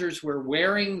soldiers were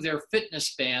wearing their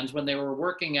fitness bands when they were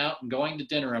working out and going to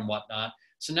dinner and whatnot.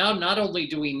 So now not only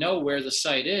do we know where the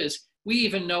site is, we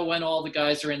even know when all the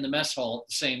guys are in the mess hall at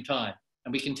the same time,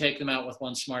 and we can take them out with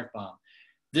one smart bomb.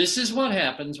 This is what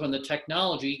happens when the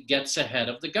technology gets ahead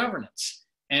of the governance.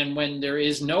 And when there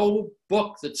is no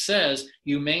book that says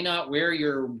you may not wear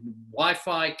your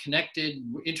Wi-Fi connected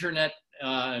internet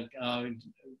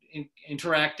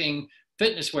interacting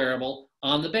fitness wearable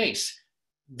on the base.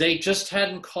 They just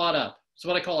hadn't caught up. It's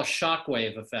what I call a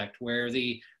shockwave effect, where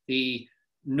the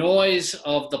noise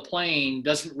of the plane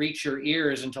doesn't reach your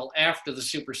ears until after the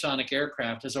supersonic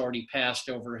aircraft has already passed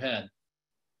overhead.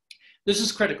 This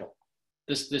is critical.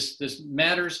 This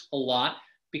matters a lot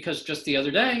because just the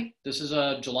other day, this is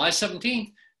July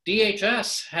 17th,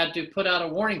 DHS had to put out a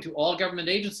warning to all government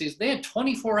agencies. They had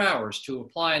 24 hours to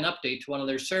apply an update to one of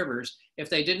their servers if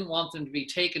they didn't want them to be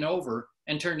taken over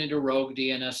and turned into rogue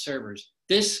DNS servers.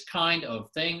 This kind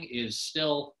of thing is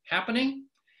still happening.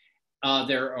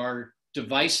 There are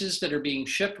devices that are being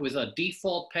shipped with a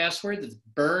default password that's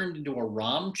burned into a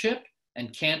ROM chip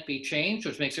and can't be changed,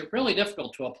 which makes it really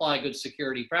difficult to apply good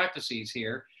security practices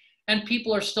here. And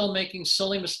people are still making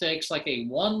silly mistakes like a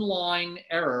one-line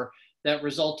error that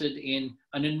resulted in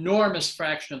an enormous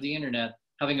fraction of the internet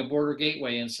having a border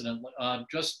gateway incident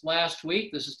just last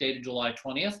week. This is dated July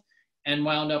 20th, and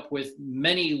wound up with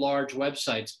many large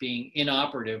websites being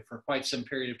inoperative for quite some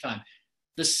period of time.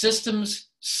 The systems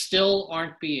still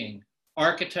aren't being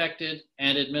architected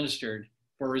and administered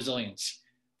for resilience.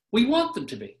 We want them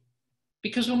to be,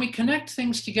 because when we connect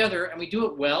things together and we do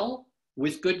it well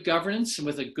with good governance and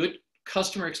with a good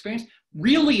customer experience,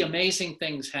 really amazing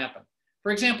things happen.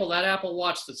 For example, that Apple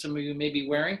Watch that some of you may be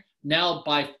wearing, now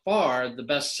by far the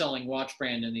best-selling watch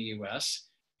brand in the US,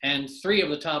 and 3 of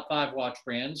the top 5 watch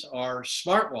brands are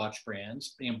smartwatch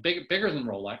brands, bigger than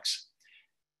Rolex.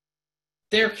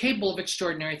 They're capable of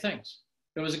extraordinary things.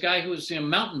 There was a guy who was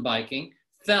mountain biking,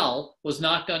 fell, was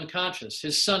knocked unconscious.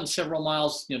 His son, several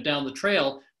miles down the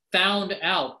trail, found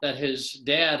out that his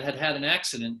dad had had an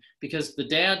accident because the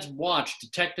dad's watch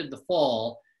detected the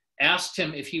fall, asked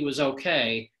him if he was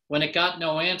okay. When it got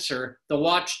no answer, the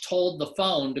watch told the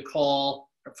phone to call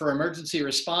for emergency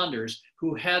responders,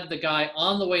 who had the guy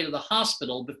on the way to the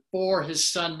hospital before his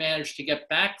son managed to get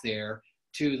back there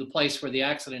to the place where the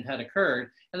accident had occurred.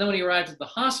 And then when he arrived at the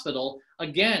hospital,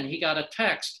 again, he got a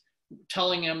text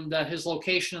telling him that his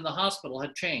location in the hospital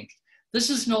had changed. This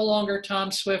is no longer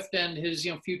Tom Swift and his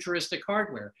futuristic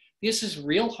hardware. This is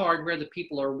real hardware that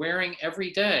people are wearing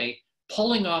every day,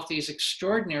 pulling off these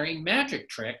extraordinary magic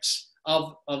tricks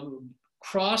of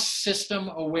cross-system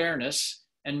awareness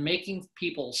and making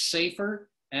people safer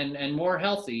and more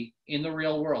healthy in the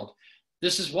real world.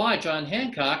 This is why John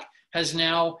Hancock has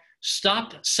now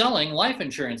stopped selling life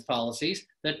insurance policies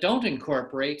that don't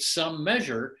incorporate some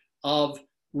measure of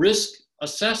risk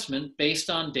assessment based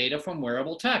on data from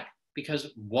wearable tech.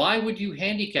 Because why would you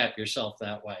handicap yourself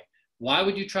that way? Why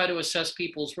would you try to assess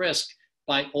people's risk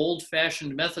by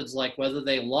old-fashioned methods like whether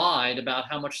they lied about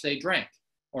how much they drank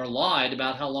or lied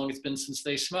about how long it's been since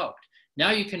they smoked?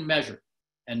 Now you can measure,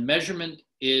 and measurement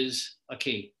is a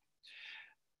key.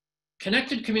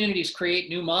 Connected communities create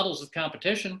new models of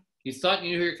competition. You thought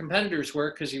you knew who your competitors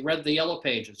were because you read the yellow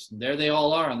pages, and there they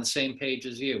all are on the same page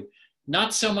as you.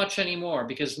 Not so much anymore,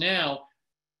 because now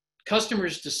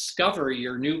customers discover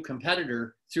your new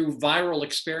competitor through viral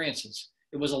experiences.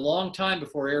 It was a long time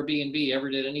before Airbnb ever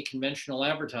did any conventional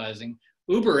advertising.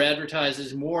 Uber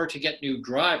advertises more to get new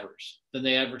drivers than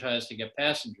they advertise to get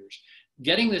passengers.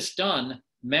 Getting this done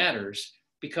matters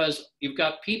because you've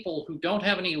got people who don't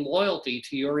have any loyalty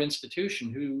to your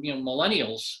institution, who,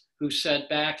 millennials who said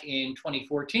back in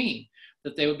 2014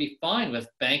 that they would be fine with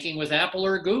banking with Apple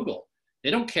or Google. They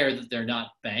don't care that they're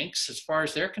not banks. As far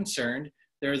as they're concerned,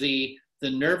 they're the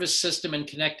nervous system and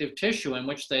connective tissue in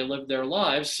which they live their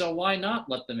lives, so why not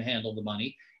let them handle the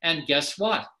money? And guess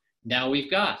what? Now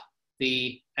we've got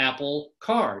the Apple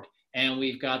Card, and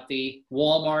we've got the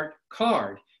Walmart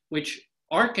Card, which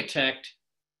architect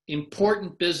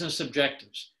important business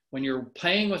objectives. When you're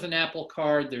paying with an Apple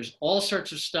Card, there's all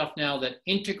sorts of stuff now that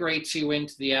integrates you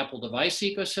into the Apple device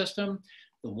ecosystem.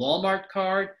 The Walmart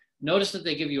Card, notice that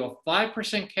they give you a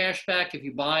 5% cash back if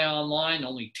you buy online,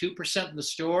 only 2% in the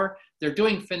store. They're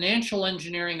doing financial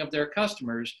engineering of their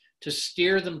customers to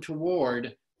steer them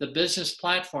toward the business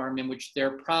platform in which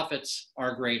their profits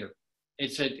are greater.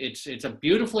 It's a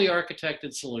beautifully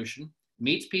architected solution,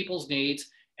 meets people's needs,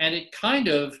 and it kind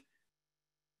of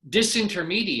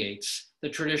disintermediates the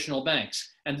traditional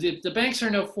banks. And the banks are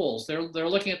no fools. They're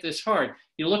looking at this hard.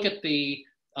 You look at the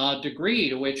degree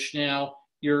to which now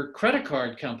your credit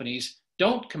card companies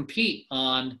don't compete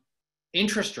on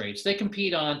interest rates. They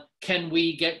compete on, can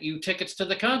we get you tickets to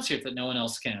the concert that no one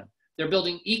else can? They're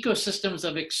building ecosystems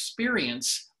of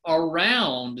experience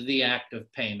around the act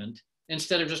of payment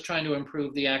instead of just trying to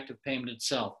improve the act of payment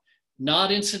itself.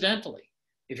 Not incidentally,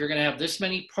 if you're going to have this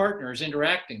many partners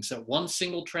interacting, so one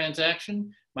single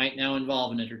transaction might now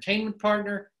involve an entertainment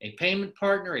partner, a payment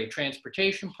partner, a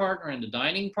transportation partner, and a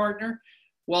dining partner.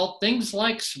 Well, things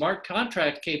like smart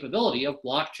contract capability of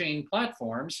blockchain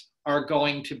platforms are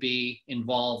going to be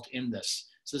involved in this.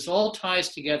 So this all ties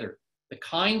together. The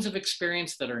kinds of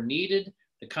experience that are needed,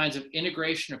 the kinds of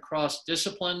integration across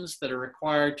disciplines that are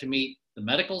required to meet the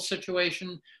medical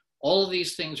situation, all of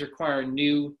these things require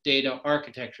new data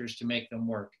architectures to make them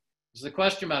work. So the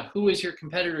question about who is your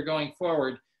competitor going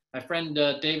forward, my friend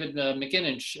David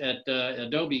McInich at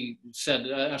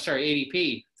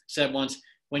ADP said once,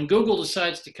 when Google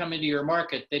decides to come into your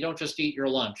market, they don't just eat your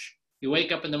lunch. You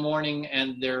wake up in the morning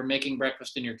and they're making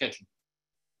breakfast in your kitchen.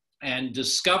 And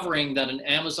discovering that an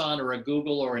Amazon or a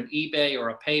Google or an eBay or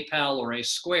a PayPal or a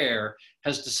Square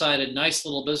has decided nice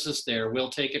little business there, we'll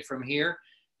take it from here,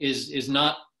 is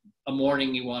not a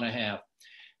morning you want to have.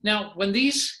 Now, when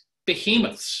these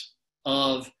behemoths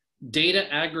of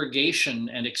data aggregation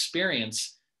and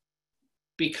experience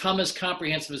become as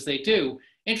comprehensive as they do,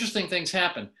 interesting things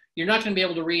happen. You're not going to be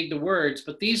able to read the words,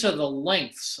 but these are the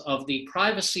lengths of the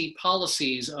privacy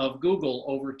policies of Google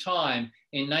over time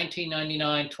in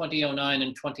 1999, 2009,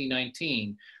 and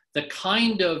 2019. The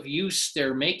kind of use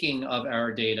they're making of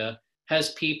our data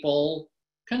has people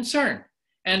concerned,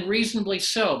 and reasonably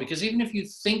so, because even if you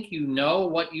think you know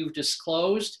what you've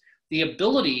disclosed, the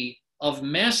ability of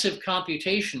massive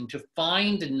computation to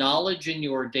find knowledge in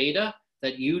your data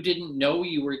that you didn't know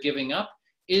you were giving up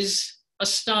is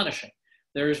astonishing.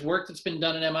 There's work that's been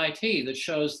done at MIT that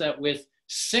shows that with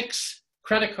 6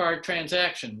 credit card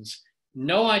transactions,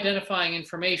 no identifying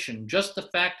information, just the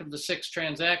fact of the 6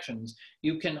 transactions,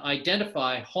 you can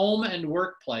identify home and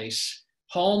workplace,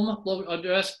 home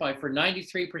address for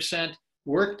 93%,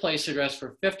 workplace address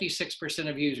for 56%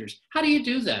 of users. How do you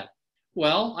do that?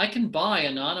 Well, I can buy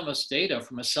anonymous data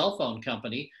from a cell phone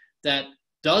company that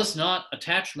does not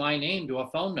attach my name to a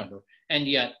phone number, and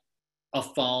yet a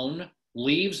phone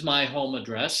leaves my home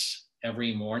address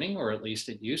every morning, or at least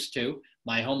it used to.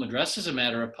 My home address is a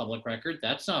matter of public record.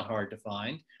 That's not hard to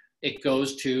find. It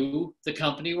goes to the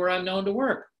company where I'm known to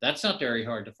work. That's not very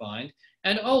hard to find.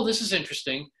 And oh, this is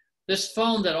interesting. This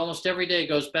phone that almost every day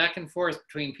goes back and forth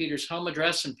between Peter's home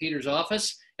address and Peter's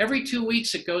office, every 2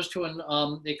 weeks it goes to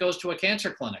a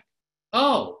cancer clinic.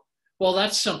 Oh, well,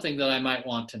 that's something that I might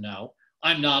want to know.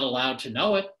 I'm not allowed to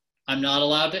know it. I'm not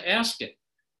allowed to ask it.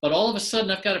 But all of a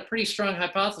sudden, I've got a pretty strong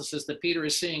hypothesis that Peter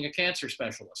is seeing a cancer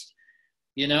specialist.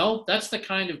 You know, that's the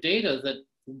kind of data that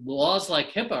laws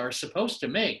like HIPAA are supposed to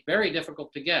make very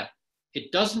difficult to get.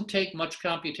 It doesn't take much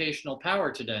computational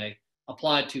power today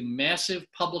applied to massive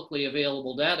publicly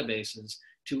available databases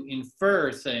to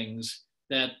infer things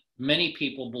that many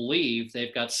people believe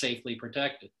they've got safely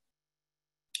protected.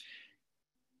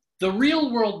 The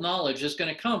real world knowledge is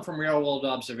going to come from real world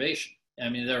observation. I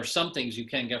mean, there are some things you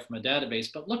can get from a database,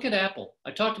 but look at Apple.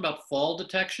 I talked about fall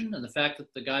detection and the fact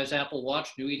that the guy's Apple Watch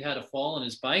knew he'd had a fall on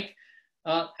his bike.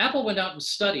 Apple went out and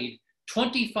studied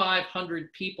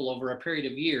 2,500 people over a period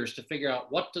of years to figure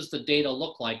out what does the data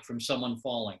look like from someone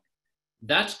falling.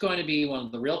 That's going to be one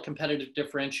of the real competitive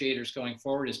differentiators going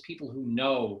forward, is people who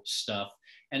know stuff.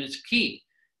 And it's key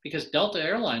because Delta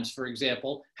Airlines, for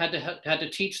example, had to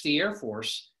teach the Air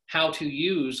Force how to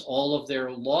use all of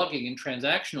their logging and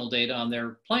transactional data on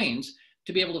their planes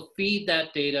to be able to feed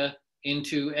that data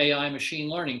into AI machine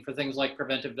learning for things like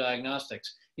preventive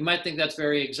diagnostics. You might think that's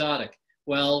very exotic.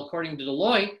 Well, according to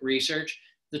Deloitte research,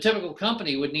 the typical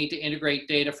company would need to integrate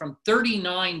data from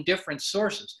 39 different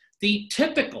sources. The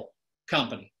typical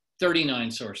company,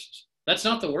 39 sources. That's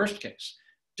not the worst case.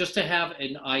 Just to have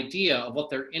an idea of what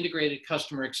their integrated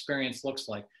customer experience looks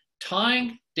like.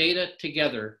 Tying data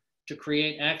together to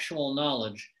create actual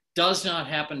knowledge does not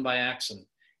happen by accident.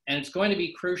 And it's going to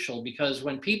be crucial because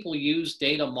when people use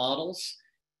data models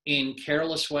in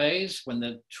careless ways, when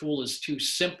the tool is too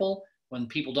simple, when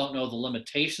people don't know the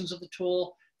limitations of the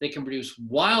tool, they can produce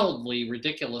wildly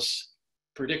ridiculous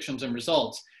predictions and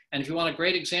results. And if you want a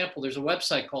great example, there's a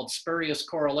website called Spurious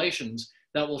Correlations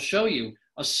that will show you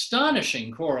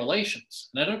astonishing correlations.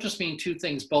 And I don't just mean two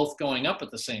things both going up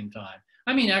at the same time.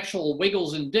 I mean actual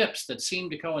wiggles and dips that seem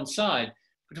to coincide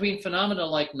between phenomena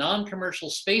like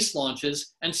non-commercial space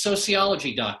launches and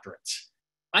sociology doctorates.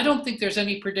 I don't think there's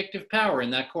any predictive power in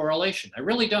that correlation. I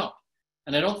really don't.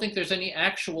 And I don't think there's any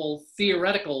actual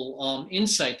theoretical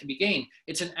insight to be gained.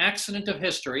 It's an accident of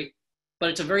history, but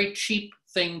it's a very cheap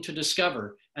thing to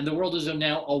discover. And the world is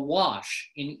now awash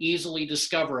in easily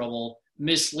discoverable,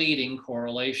 misleading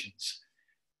correlations.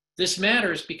 This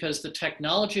matters because the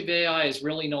technology of AI is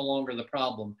really no longer the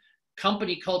problem.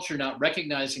 Company culture not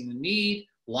recognizing the need,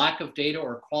 lack of data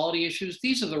or quality issues,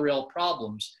 these are the real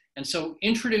problems. And so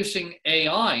introducing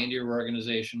AI into your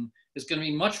organization is going to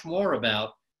be much more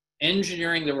about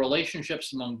engineering the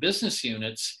relationships among business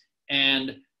units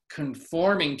and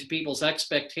conforming to people's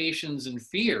expectations and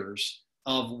fears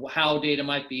of how data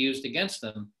might be used against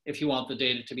them if you want the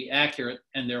data to be accurate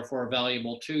and therefore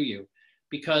valuable to you.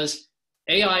 Because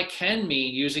AI can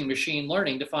mean using machine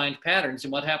learning to find patterns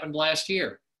in what happened last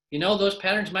year. You know, those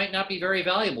patterns might not be very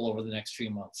valuable over the next few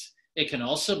months. It can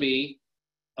also be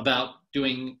about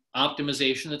doing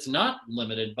optimization that's not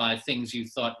limited by things you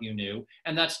thought you knew,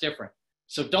 and that's different.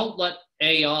 So don't let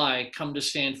AI come to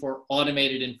stand for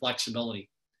automated inflexibility.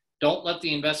 Don't let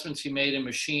the investments you made in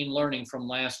machine learning from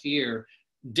last year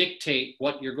dictate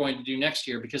what you're going to do next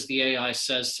year because the AI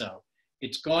says so.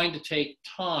 It's going to take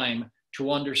time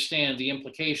to understand the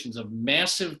implications of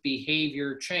massive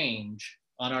behavior change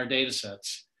on our data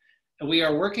sets. And we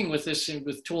are working with this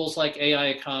with tools like AI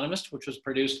Economist, which was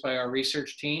produced by our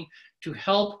research team, to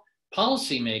help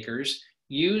policymakers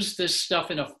use this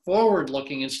stuff in a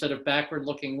forward-looking instead of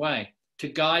backward-looking way to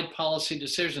guide policy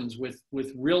decisions with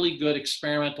really good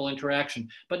experimental interaction.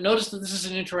 But notice that this is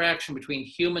an interaction between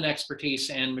human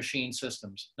expertise and machine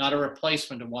systems, not a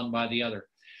replacement of one by the other.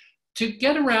 To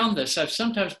get around this, I've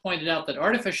sometimes pointed out that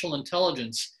artificial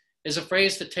intelligence is a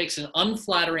phrase that takes an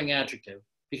unflattering adjective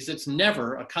because it's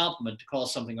never a compliment to call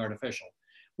something artificial.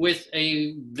 with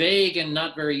a vague and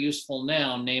not very useful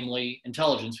noun, namely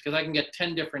intelligence, because I can get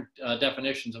 10 different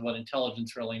definitions of what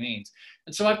intelligence really means.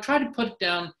 And so I've tried to put it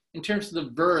down in terms of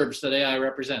the verbs that AI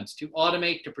represents: to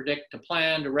automate, to predict, to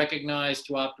plan, to recognize,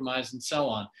 to optimize, and so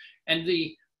on. And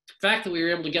the fact that we were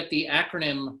able to get the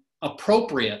acronym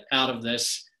appropriate out of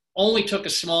this only took a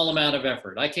small amount of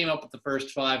effort. I came up with the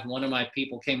first 5, and one of my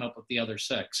people came up with the other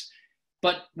 6.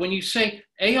 But when you say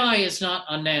AI is not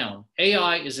a noun,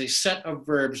 AI is a set of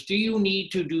verbs. Do you need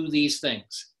to do these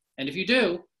things? And if you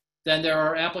do, then there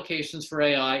are applications for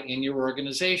AI in your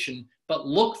organization, but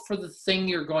look for the thing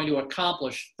you're going to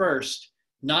accomplish first,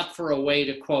 not for a way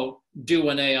to, quote, do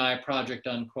an AI project,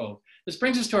 unquote. This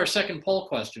brings us to our second poll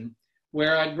question,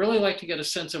 where I'd really like to get a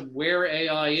sense of where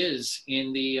AI is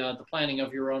in the planning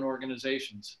of your own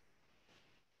organizations.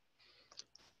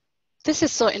 This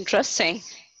is so interesting.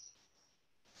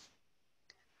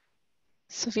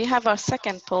 So we have our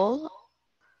second poll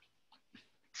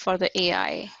for the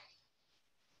AI.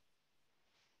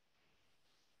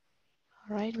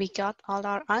 All right, we got all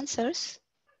our answers.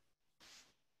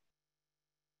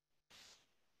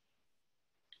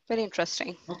 Very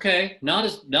interesting. Okay, not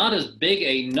as big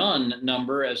a none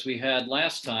number as we had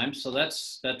last time, so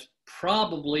that's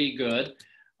probably good,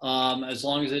 as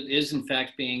long as it is in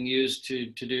fact being used to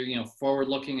do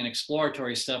forward-looking and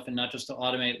exploratory stuff, and not just to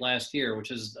automate last year, which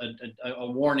is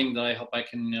a warning that I hope I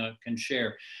can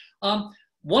share.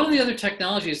 One of the other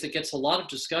technologies that gets a lot of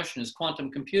discussion is quantum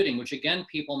computing, which again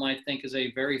people might think is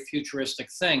a very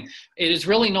futuristic thing. It is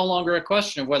really no longer a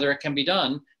question of whether it can be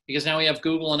done, because now we have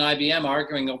Google and IBM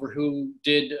arguing over who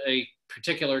did a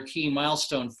particular key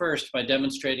milestone first by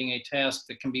demonstrating a task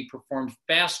that can be performed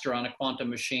faster on a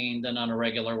quantum machine than on a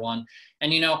regular one.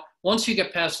 And once you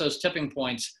get past those tipping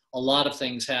points, a lot of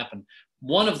things happen.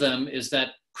 One of them is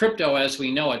that crypto as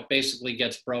we know it basically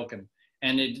gets broken.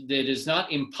 And it is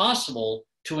not impossible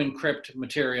to encrypt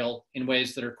material in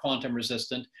ways that are quantum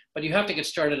resistant, but you have to get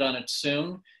started on it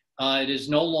soon. It is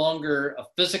no longer a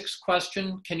physics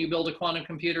question. Can you build a quantum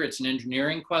computer? It's an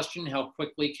engineering question. How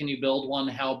quickly can you build one?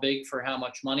 How big? For how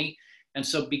much money? And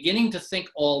so beginning to think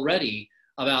already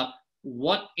about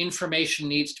what information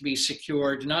needs to be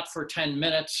secured, not for 10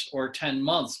 minutes or 10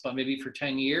 months, but maybe for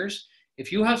 10 years.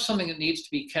 If you have something that needs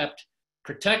to be kept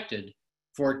protected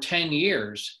for 10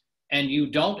 years and you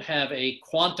don't have a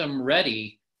quantum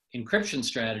ready encryption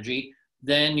strategy,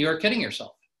 then you're kidding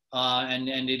yourself.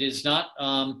 And it is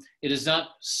not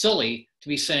silly to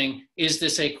be saying, is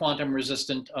this a quantum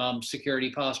resistant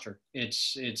security posture?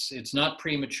 It's not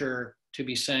premature to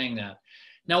be saying that.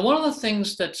 Now, one of the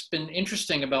things that's been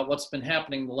interesting about what's been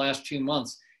happening the last 2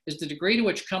 months is the degree to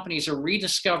which companies are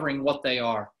rediscovering what they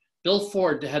are. Bill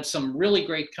Ford had some really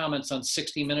great comments on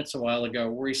 60 Minutes a while ago,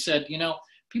 where he said,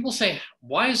 people say,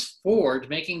 why is Ford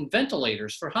making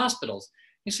ventilators for hospitals?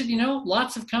 He said,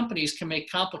 lots of companies can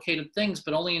make complicated things,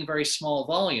 but only in very small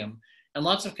volume. And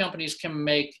lots of companies can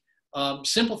make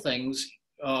simple things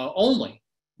only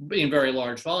in very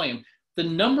large volume. The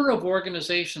number of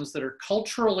organizations that are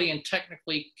culturally and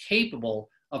technically capable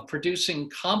of producing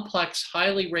complex,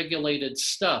 highly regulated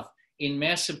stuff in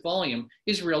massive volume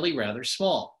is really rather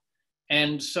small.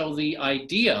 And so the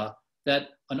idea that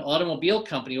an automobile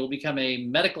company will become a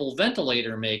medical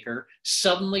ventilator maker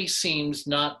suddenly seems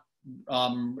not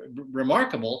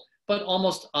remarkable, but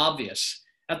almost obvious.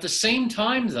 At the same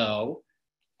time, though,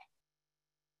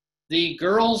 the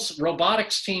girls'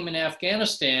 robotics team in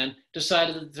Afghanistan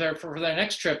decided that for their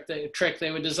next trick,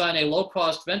 they would design a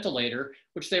low-cost ventilator,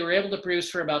 which they were able to produce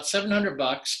for about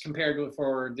 $700 compared to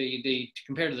the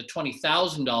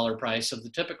 $20,000 price of the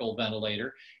typical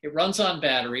ventilator. It runs on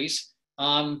batteries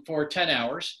for 10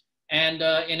 hours. And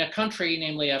in a country,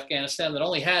 namely Afghanistan, that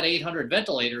only had 800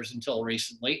 ventilators until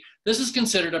recently, this is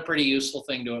considered a pretty useful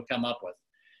thing to have come up with.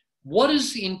 What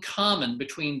is in common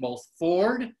between both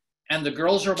Ford and the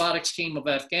girls' robotics team of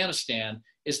Afghanistan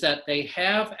is that they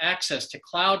have access to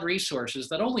cloud resources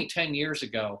that only 10 years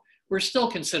ago were still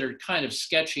considered kind of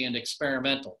sketchy and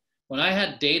experimental. When I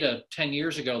had data 10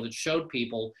 years ago that showed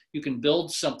people you can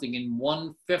build something in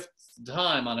 1/5 the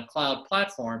time on a cloud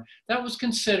platform, that was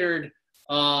considered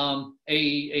an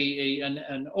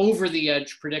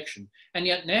over-the-edge prediction. And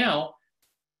yet now,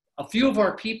 a few of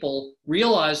our people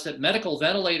realize that medical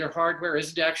ventilator hardware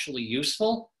isn't actually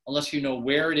useful unless you know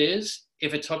where it is,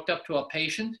 if it's hooked up to a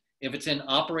patient, if it's in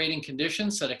operating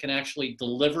conditions so that it can actually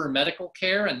deliver medical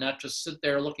care and not just sit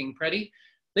there looking pretty.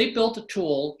 They built a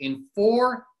tool in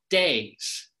 4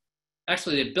 days.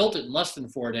 Actually, they built it in less than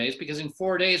 4 days, because in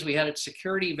 4 days we had it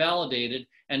security validated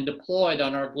and deployed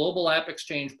on our global app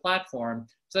exchange platform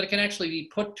so that it can actually be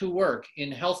put to work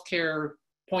in healthcare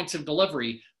points of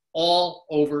delivery all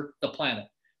over the planet.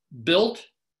 Built,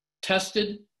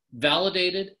 tested,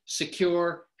 validated,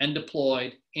 secure, and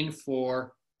deployed in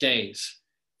 4 days.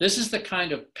 This is the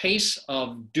kind of pace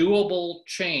of doable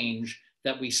change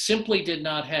that we simply did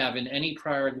not have in any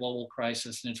prior global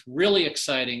crisis. And it's really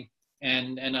exciting.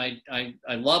 And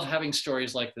I love having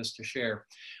stories like this to share.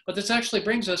 But this actually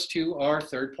brings us to our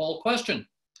third poll question.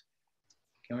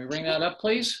 Can we bring that up,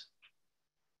 please?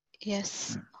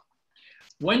 Yes.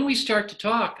 When we start to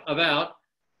talk about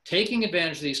taking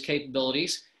advantage of these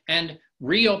capabilities and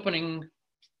reopening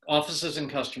offices and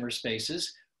customer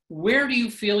spaces, where do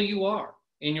you feel you are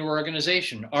in your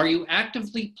organization? Are you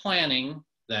actively planning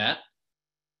that?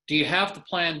 Do you have the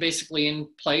plan basically in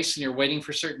place and you're waiting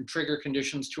for certain trigger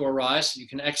conditions to arise so you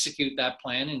can execute that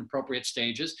plan in appropriate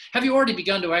stages? Have you already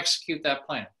begun to execute that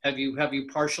plan? Have you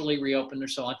partially reopened or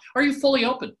so on? Are you fully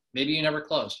open? Maybe you never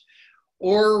closed.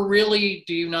 Or really,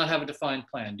 do you not have a defined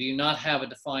plan? Do you not have a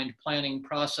defined planning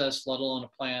process, let alone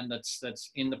a plan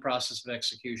that's in the process of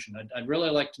execution? I'd really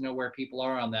like to know where people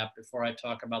are on that before I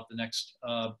talk about the next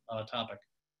topic.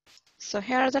 So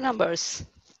here are the numbers.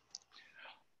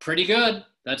 Pretty good.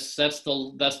 That's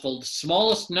the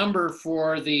smallest number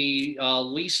for the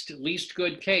least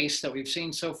good case that we've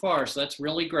seen so far. So that's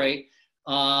really great.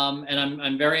 And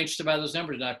I'm very interested by those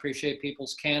numbers, and I appreciate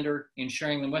people's candor in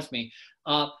sharing them with me.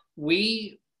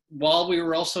 While we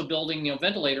were also building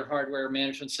ventilator hardware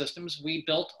management systems, we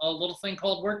built a little thing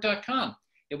called work.com.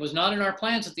 It was not in our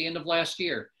plans at the end of last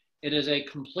year. It is a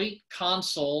complete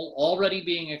console already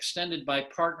being extended by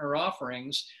partner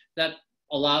offerings that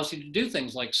allows you to do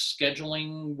things like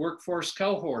scheduling workforce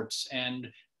cohorts and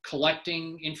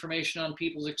collecting information on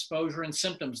people's exposure and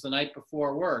symptoms the night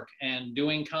before work and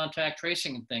doing contact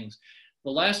tracing and things.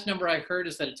 The last number I heard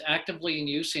is that it's actively in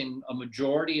use in a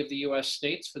majority of the US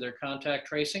states for their contact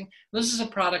tracing. This is a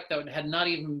product that had not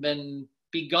even been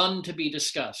begun to be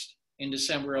discussed in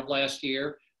December of last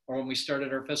year or when we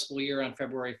started our fiscal year on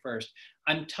February 1st.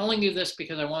 I'm telling you this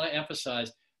because I want to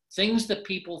emphasize things that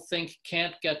people think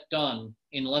can't get done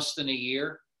in less than a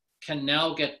year can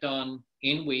now get done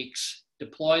in weeks,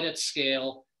 deployed at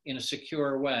scale in a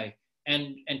secure way.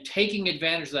 And taking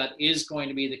advantage of that is going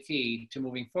to be the key to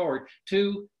moving forward,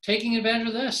 to taking advantage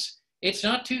of this. It's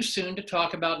not too soon to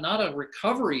talk about not a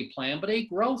recovery plan, but a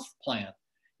growth plan.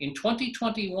 In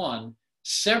 2021,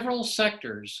 several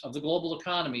sectors of the global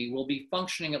economy will be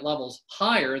functioning at levels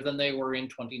higher than they were in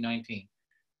 2019.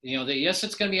 Yes,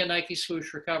 it's going to be a Nike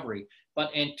swoosh recovery,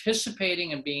 but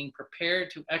anticipating and being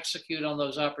prepared to execute on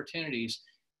those opportunities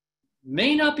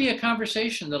may not be a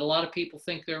conversation that a lot of people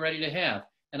think they're ready to have.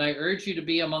 And I urge you to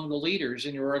be among the leaders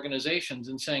in your organizations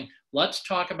and saying, let's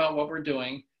talk about what we're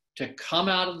doing to come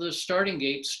out of the starting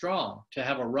gate strong, to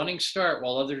have a running start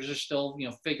while others are still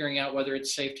figuring out whether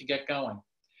it's safe to get going.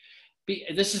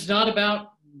 This is not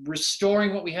about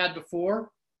restoring what we had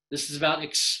before. This is about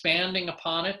expanding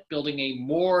upon it, building a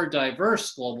more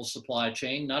diverse global supply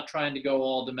chain, not trying to go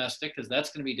all domestic because that's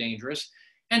going to be dangerous.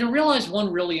 And to realize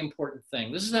one really important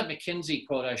thing. This is that McKinsey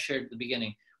quote I shared at the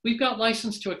beginning. We've got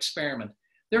license to experiment.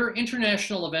 There are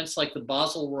international events like the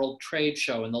Basel World Trade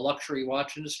Show in the luxury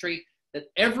watch industry that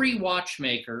every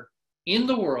watchmaker in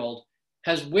the world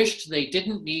has wished they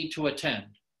didn't need to attend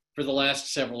for the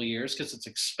last several years because it's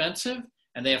expensive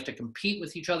and they have to compete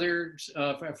with each other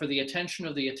for the attention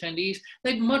of the attendees.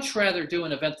 They'd much rather do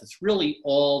an event that's really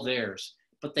all theirs,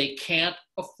 but they can't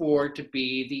afford to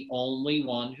be the only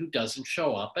one who doesn't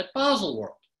show up at Basel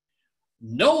World.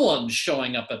 No one's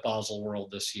showing up at Basel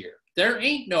World this year. There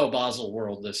ain't no Basel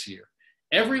World this year.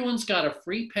 Everyone's got a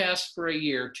free pass for a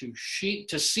year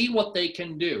to see what they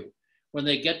can do when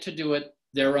they get to do it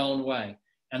their own way.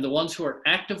 And the ones who are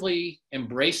actively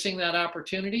embracing that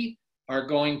opportunity are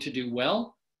going to do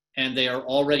well. And they are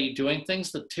already doing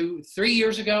things that 2-3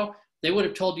 years ago, they would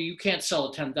have told you can't sell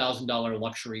a $10,000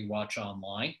 luxury watch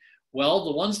online. Well,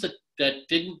 the ones that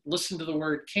didn't listen to the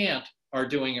word can't are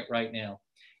doing it right now.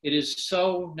 It is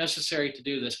so necessary to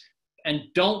do this. And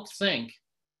don't think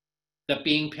that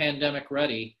being pandemic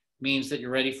ready means that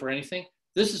you're ready for anything.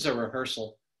 This is a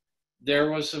rehearsal. There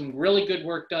was some really good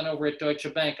work done over at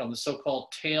Deutsche Bank on the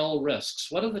so-called tail risks.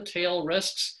 What are the tail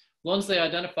risks? The ones they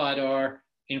identified are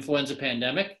influenza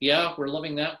pandemic. Yeah, we're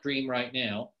living that dream right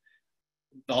now.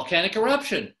 Volcanic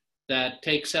eruption that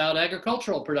takes out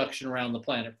agricultural production around the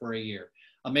planet for a year.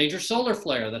 A major solar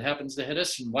flare that happens to hit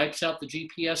us and wipes out the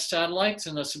GPS satellites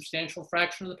and a substantial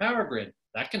fraction of the power grid.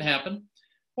 That can happen.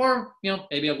 Or,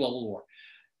 maybe a global war.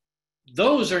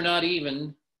 Those are not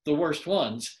even the worst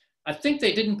ones. I think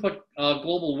they didn't put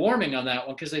global warming on that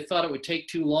one because they thought it would take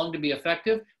too long to be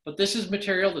effective. But this is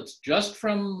material that's just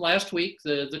from last week,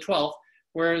 the 12th,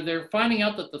 where they're finding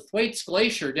out that the Thwaites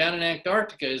Glacier down in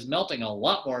Antarctica is melting a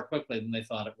lot more quickly than they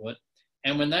thought it would.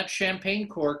 And when that champagne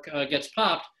cork gets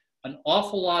popped, an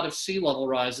awful lot of sea level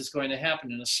rise is going to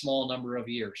happen in a small number of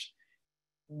years.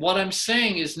 What I'm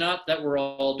saying is not that we're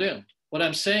all doomed. What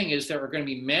I'm saying is there are going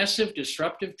to be massive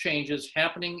disruptive changes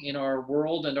happening in our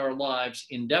world and our lives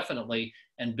indefinitely,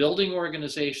 and building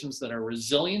organizations that are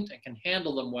resilient and can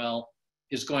handle them well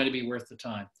is going to be worth the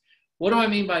time. What do I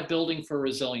mean by building for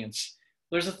resilience?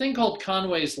 There's a thing called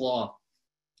Conway's Law.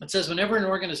 It says whenever an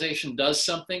organization does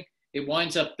something, it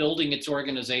winds up building its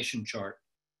organization chart,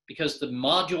 because the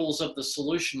modules of the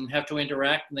solution have to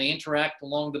interact, and they interact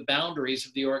along the boundaries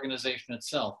of the organization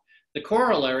itself. The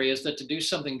corollary is that to do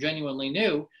something genuinely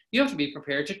new, you have to be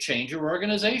prepared to change your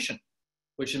organization,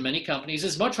 which in many companies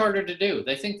is much harder to do.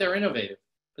 They think they're innovative,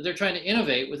 but they're trying to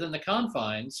innovate within the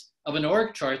confines of an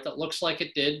org chart that looks like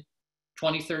it did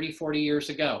 20, 30, 40 years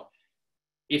ago.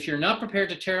 If you're not prepared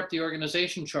to tear up the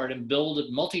organization chart and build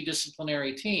a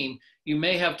multidisciplinary team, you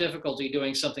may have difficulty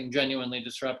doing something genuinely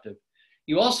disruptive.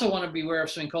 You also want to be aware of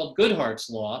something called Goodhart's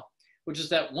Law, which is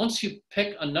that once you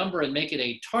pick a number and make it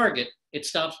a target, it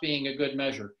stops being a good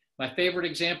measure. My favorite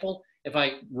example, if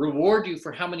I reward you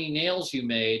for how many nails you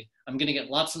made, I'm going to get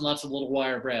lots and lots of little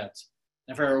wire brads.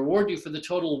 And if I reward you for the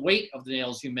total weight of the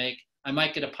nails you make, I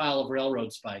might get a pile of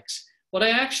railroad spikes. What I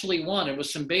actually wanted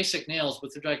was some basic nails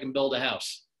with which I can build a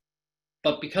house.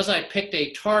 But because I picked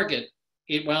a target,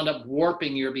 it wound up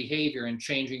warping your behavior and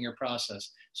changing your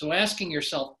process. So asking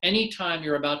yourself, anytime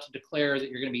you're about to declare that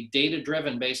you're going to be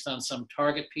data-driven based on some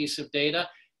target piece of data,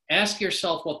 ask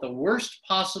yourself what the worst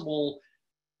possible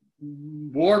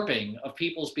warping of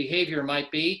people's behavior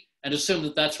might be, and assume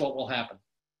that that's what will happen.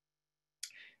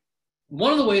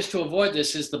 One of the ways to avoid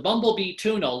this is the Bumblebee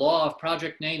Tuna law of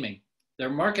project naming. Their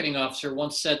marketing officer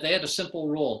once said they had a simple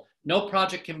rule: no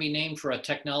project can be named for a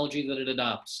technology that it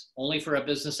adopts, only for a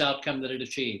business outcome that it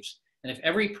achieves. And if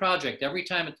every project, every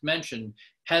time it's mentioned,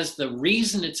 has the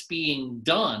reason it's being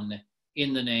done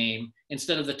in the name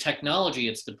instead of the technology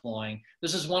it's deploying,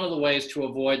 this is one of the ways to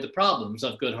avoid the problems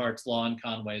of Goodhart's Law and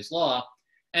Conway's Law.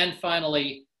 And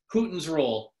finally, Hooton's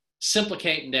rule: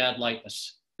 simplicate and add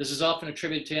lightness. This is often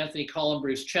attributed to Anthony Cole and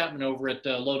Bruce Chapman over at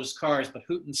Lotus Cars, but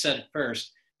Hooton said it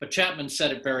first. But Chapman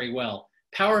said it very well.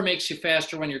 Power makes you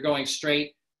faster when you're going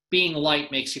straight. Being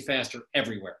light makes you faster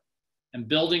everywhere. And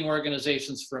building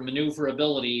organizations for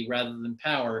maneuverability rather than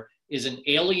power is an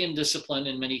alien discipline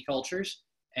in many cultures,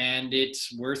 and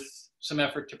it's worth some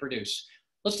effort to produce.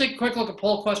 Let's take a quick look at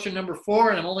poll question number 4,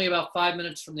 and I'm only about 5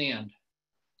 minutes from the end.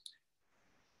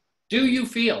 Do you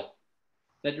feel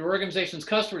that your organization's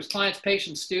customers, clients,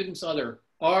 patients, students, other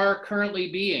are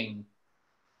currently being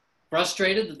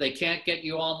frustrated that they can't get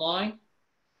you online?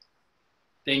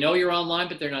 They know you're online,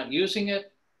 but they're not using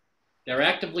it. They're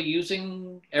actively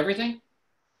using everything.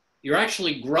 You're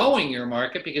actually growing your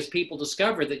market because people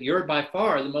discover that you're by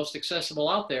far the most accessible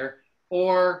out there.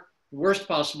 Or worst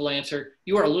possible answer,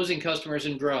 you are losing customers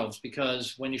in droves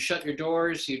because when you shut your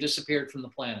doors, you disappeared from the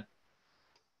planet.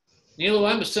 Nilu,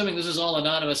 I'm assuming this is all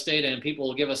anonymous data and people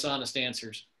will give us honest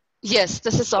answers. Yes,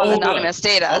 this is all anonymous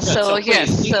data. Okay, so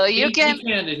yes, so you can. Be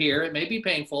candid here. It may be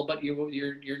painful, but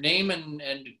your name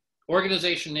and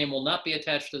organization name will not be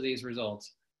attached to these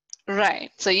results.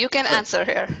 Right. So you can answer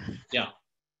here. Yeah.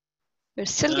 We're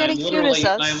still getting few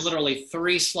results. I am literally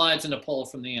 3 slides in a poll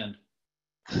from the end.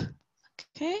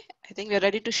 Okay. I think we're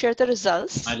ready to share the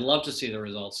results. I'd love to see the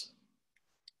results.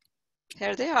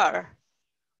 Here they are.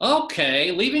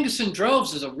 Okay. Leaving us in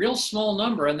droves is a real small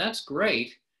number, and that's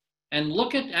great. And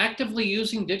look at actively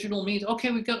using digital means.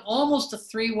 Okay, we've got almost a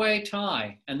 3-way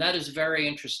tie, and that is very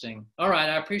interesting. All right,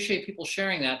 I appreciate people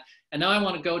sharing that. And now I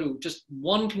want to go to just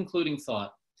one concluding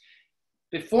thought.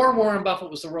 Before Warren Buffett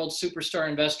was the world's superstar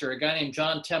investor, a guy named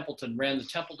John Templeton ran the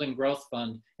Templeton Growth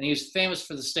Fund, and he was famous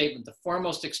for the statement, the 4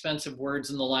 most expensive words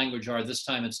in the language are, this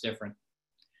time it's different.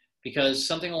 Because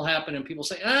something will happen and people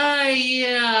say,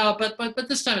 yeah, but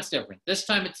this time it's different. This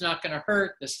time it's not going to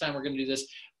hurt. This time we're going to do this.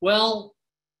 Well,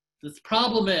 the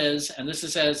problem is, and this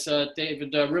is as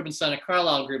David Rubenstein at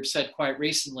Carlyle Group said quite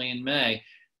recently in May,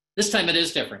 this time it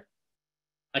is different.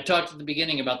 I talked at the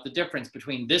beginning about the difference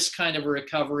between this kind of a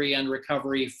recovery and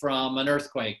recovery from an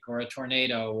earthquake or a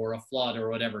tornado or a flood or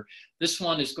whatever. This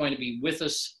one is going to be with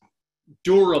us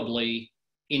durably,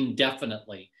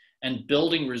 indefinitely, and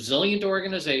building resilient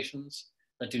organizations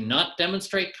that do not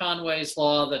demonstrate Conway's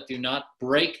Law, that do not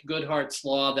break Goodhart's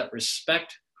Law, that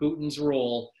respect Hooton's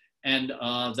rule, and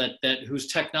whose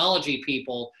technology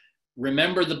people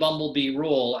remember the Bumblebee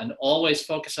rule and always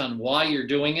focus on why you're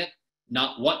doing it,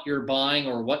 not what you're buying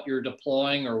or what you're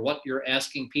deploying or what you're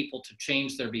asking people to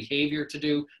change their behavior to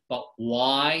do, but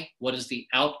why, what is the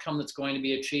outcome that's going to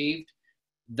be achieved.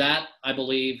 That, I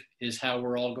believe, is how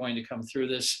we're all going to come through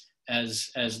this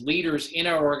as leaders in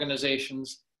our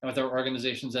organizations and with our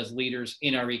organizations as leaders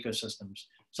in our ecosystems.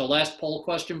 So last poll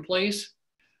question, please.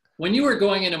 When you were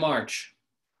going into March,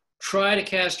 try to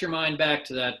cast your mind back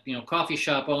to that, coffee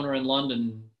shop owner in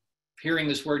London hearing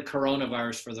this word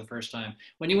coronavirus for the first time.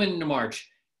 When you went into March,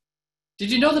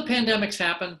 did you know the pandemics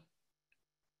happen?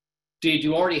 Did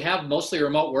you already have mostly a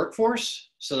remote workforce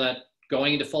so that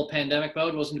going into full pandemic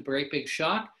mode wasn't a great big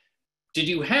shock? Did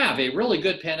you have a really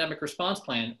good pandemic response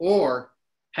plan, or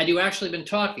had you actually been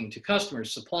talking to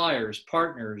customers, suppliers,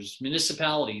 partners,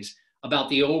 municipalities about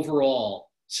the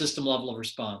overall system level of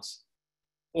response?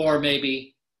 Or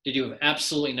maybe did you have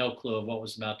absolutely no clue of what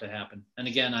was about to happen? And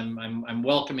again, I'm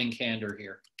welcoming candor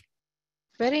here.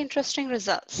 Very interesting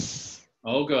results.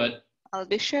 Oh, good. I'll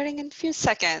be sharing in a few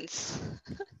seconds.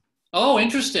 Oh,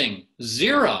 interesting.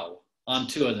 0 on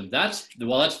 2 of them. That's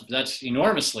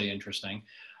enormously interesting.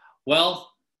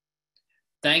 Well,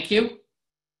 thank you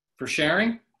for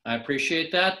sharing. I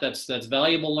appreciate that. That's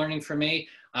valuable learning for me.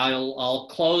 I'll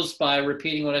close by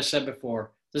repeating what I said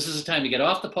before. This is a time to get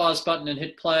off the pause button and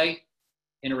hit play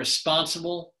in a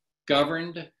responsible,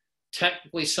 governed,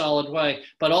 technically solid way,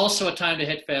 but also a time to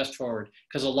hit fast forward,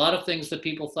 because a lot of things that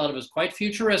people thought of as quite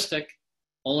futuristic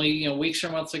only weeks or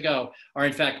months ago are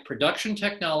in fact production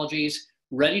technologies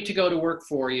ready to go to work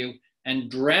for you and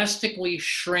drastically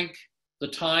shrink the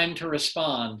time to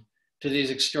respond to these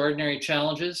extraordinary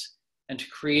challenges and to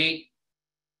create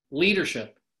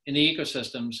leadership in the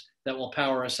ecosystems that will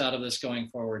power us out of this going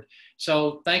forward.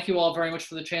 So thank you all very much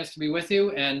for the chance to be with you.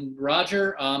 And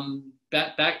Roger,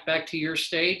 back to your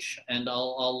stage, and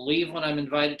I'll leave when I'm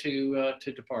invited to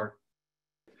depart.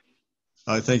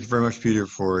 Thank you very much, Peter,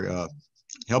 for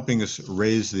helping us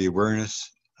raise the awareness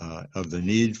of the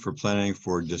need for planning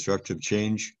for disruptive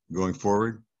change going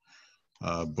forward.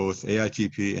 Both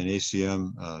AITP and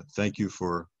ACM, thank you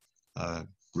for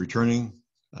returning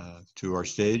to our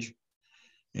stage.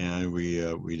 And we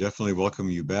definitely welcome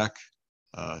you back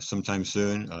sometime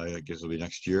soon. I guess it'll be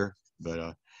next year,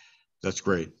 but that's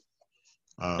great.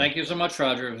 Thank you so much,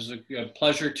 Roger. It was a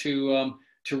pleasure to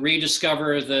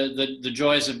rediscover the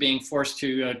joys of being forced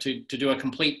to do a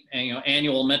complete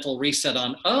annual mental reset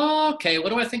on, okay, what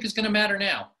do I think is going to matter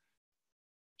now?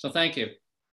 So thank you.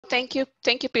 Thank you,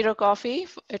 Peter Coffey.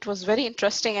 It was very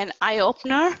interesting and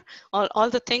eye-opener, all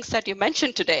the things that you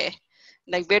mentioned today.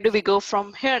 Like, where do we go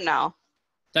from here now?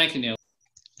 Thank you, Neil.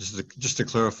 Just to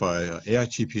clarify,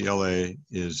 AITP-LA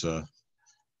is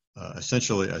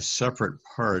essentially a separate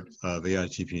part of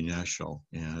AITP National.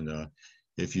 And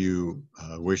if you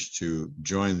wish to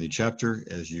join the chapter,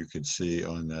 as you could see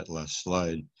on that last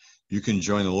slide, you can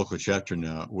join the local chapter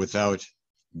now without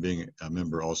being a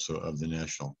member also of the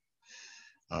National.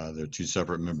 They're 2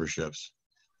 separate memberships,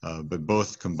 but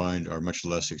both combined are much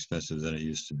less expensive than it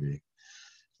used to be.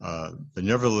 But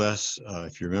nevertheless,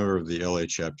 if you're a member of the LA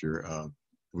chapter,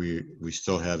 we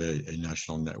still have a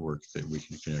national network that we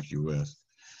can connect you with.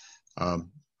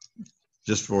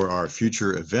 Just for our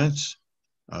future events,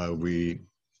 we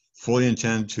fully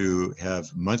intend to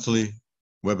have monthly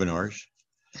webinars.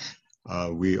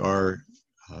 We are,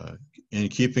 in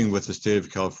keeping with the state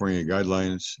of California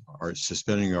guidelines, are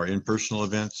suspending our in-person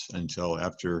events until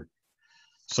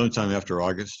sometime after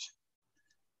August.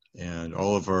 And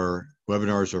all of our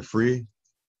webinars are free.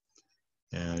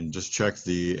 And just check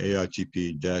the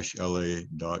AITP-LA.org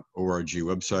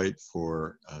website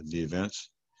for the events.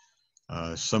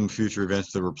 Some future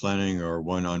events that we're planning are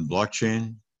one on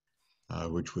blockchain,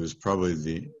 which was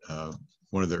probably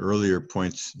one of the earlier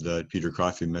points that Peter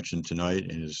Coffey mentioned tonight,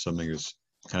 and is something that's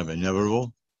kind of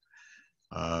inevitable.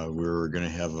 We're going to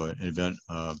have an event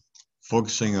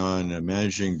focusing on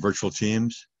managing virtual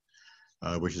teams,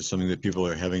 which is something that people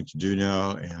are having to do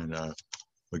now, and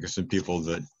look at some people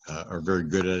that are very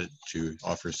good at it to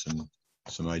offer some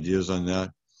ideas on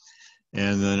that.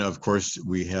 And then, of course,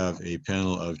 we have a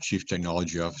panel of chief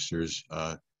technology officers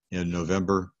in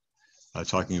November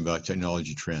talking about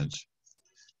technology trends.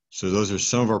 So those are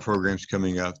some of our programs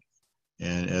coming up.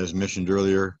 And as mentioned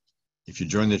earlier, if you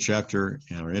join the chapter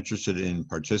and are interested in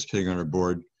participating on our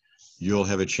board, you'll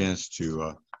have a chance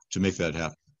to make that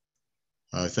happen.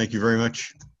 Thank you very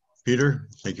much, Peter.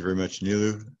 Thank you very much,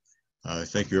 Nilu.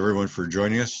 Thank you, everyone, for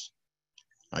joining us.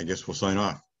 I guess we'll sign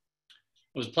off.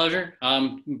 It was a pleasure.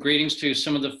 Greetings to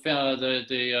some of the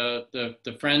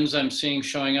friends I'm seeing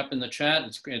showing up in the chat.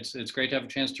 It's great to have a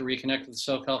chance to reconnect with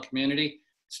the SoCal community.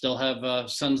 Still have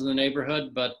sons in the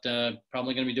neighborhood, but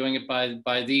probably going to be doing it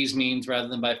by these means rather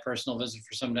than by personal visit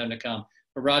for some time to come.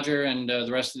 But Roger and the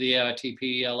rest of the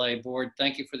AITP-LA board,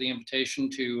 thank you for the invitation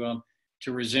to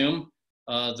resume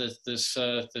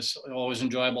this always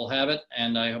enjoyable habit,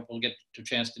 and I hope we'll get a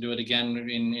chance to do it again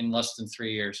in less than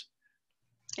 3 years.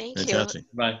 Thank Fantastic.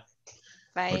 Bye. you.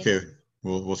 Bye. Okay,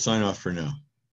 we'll sign off for now.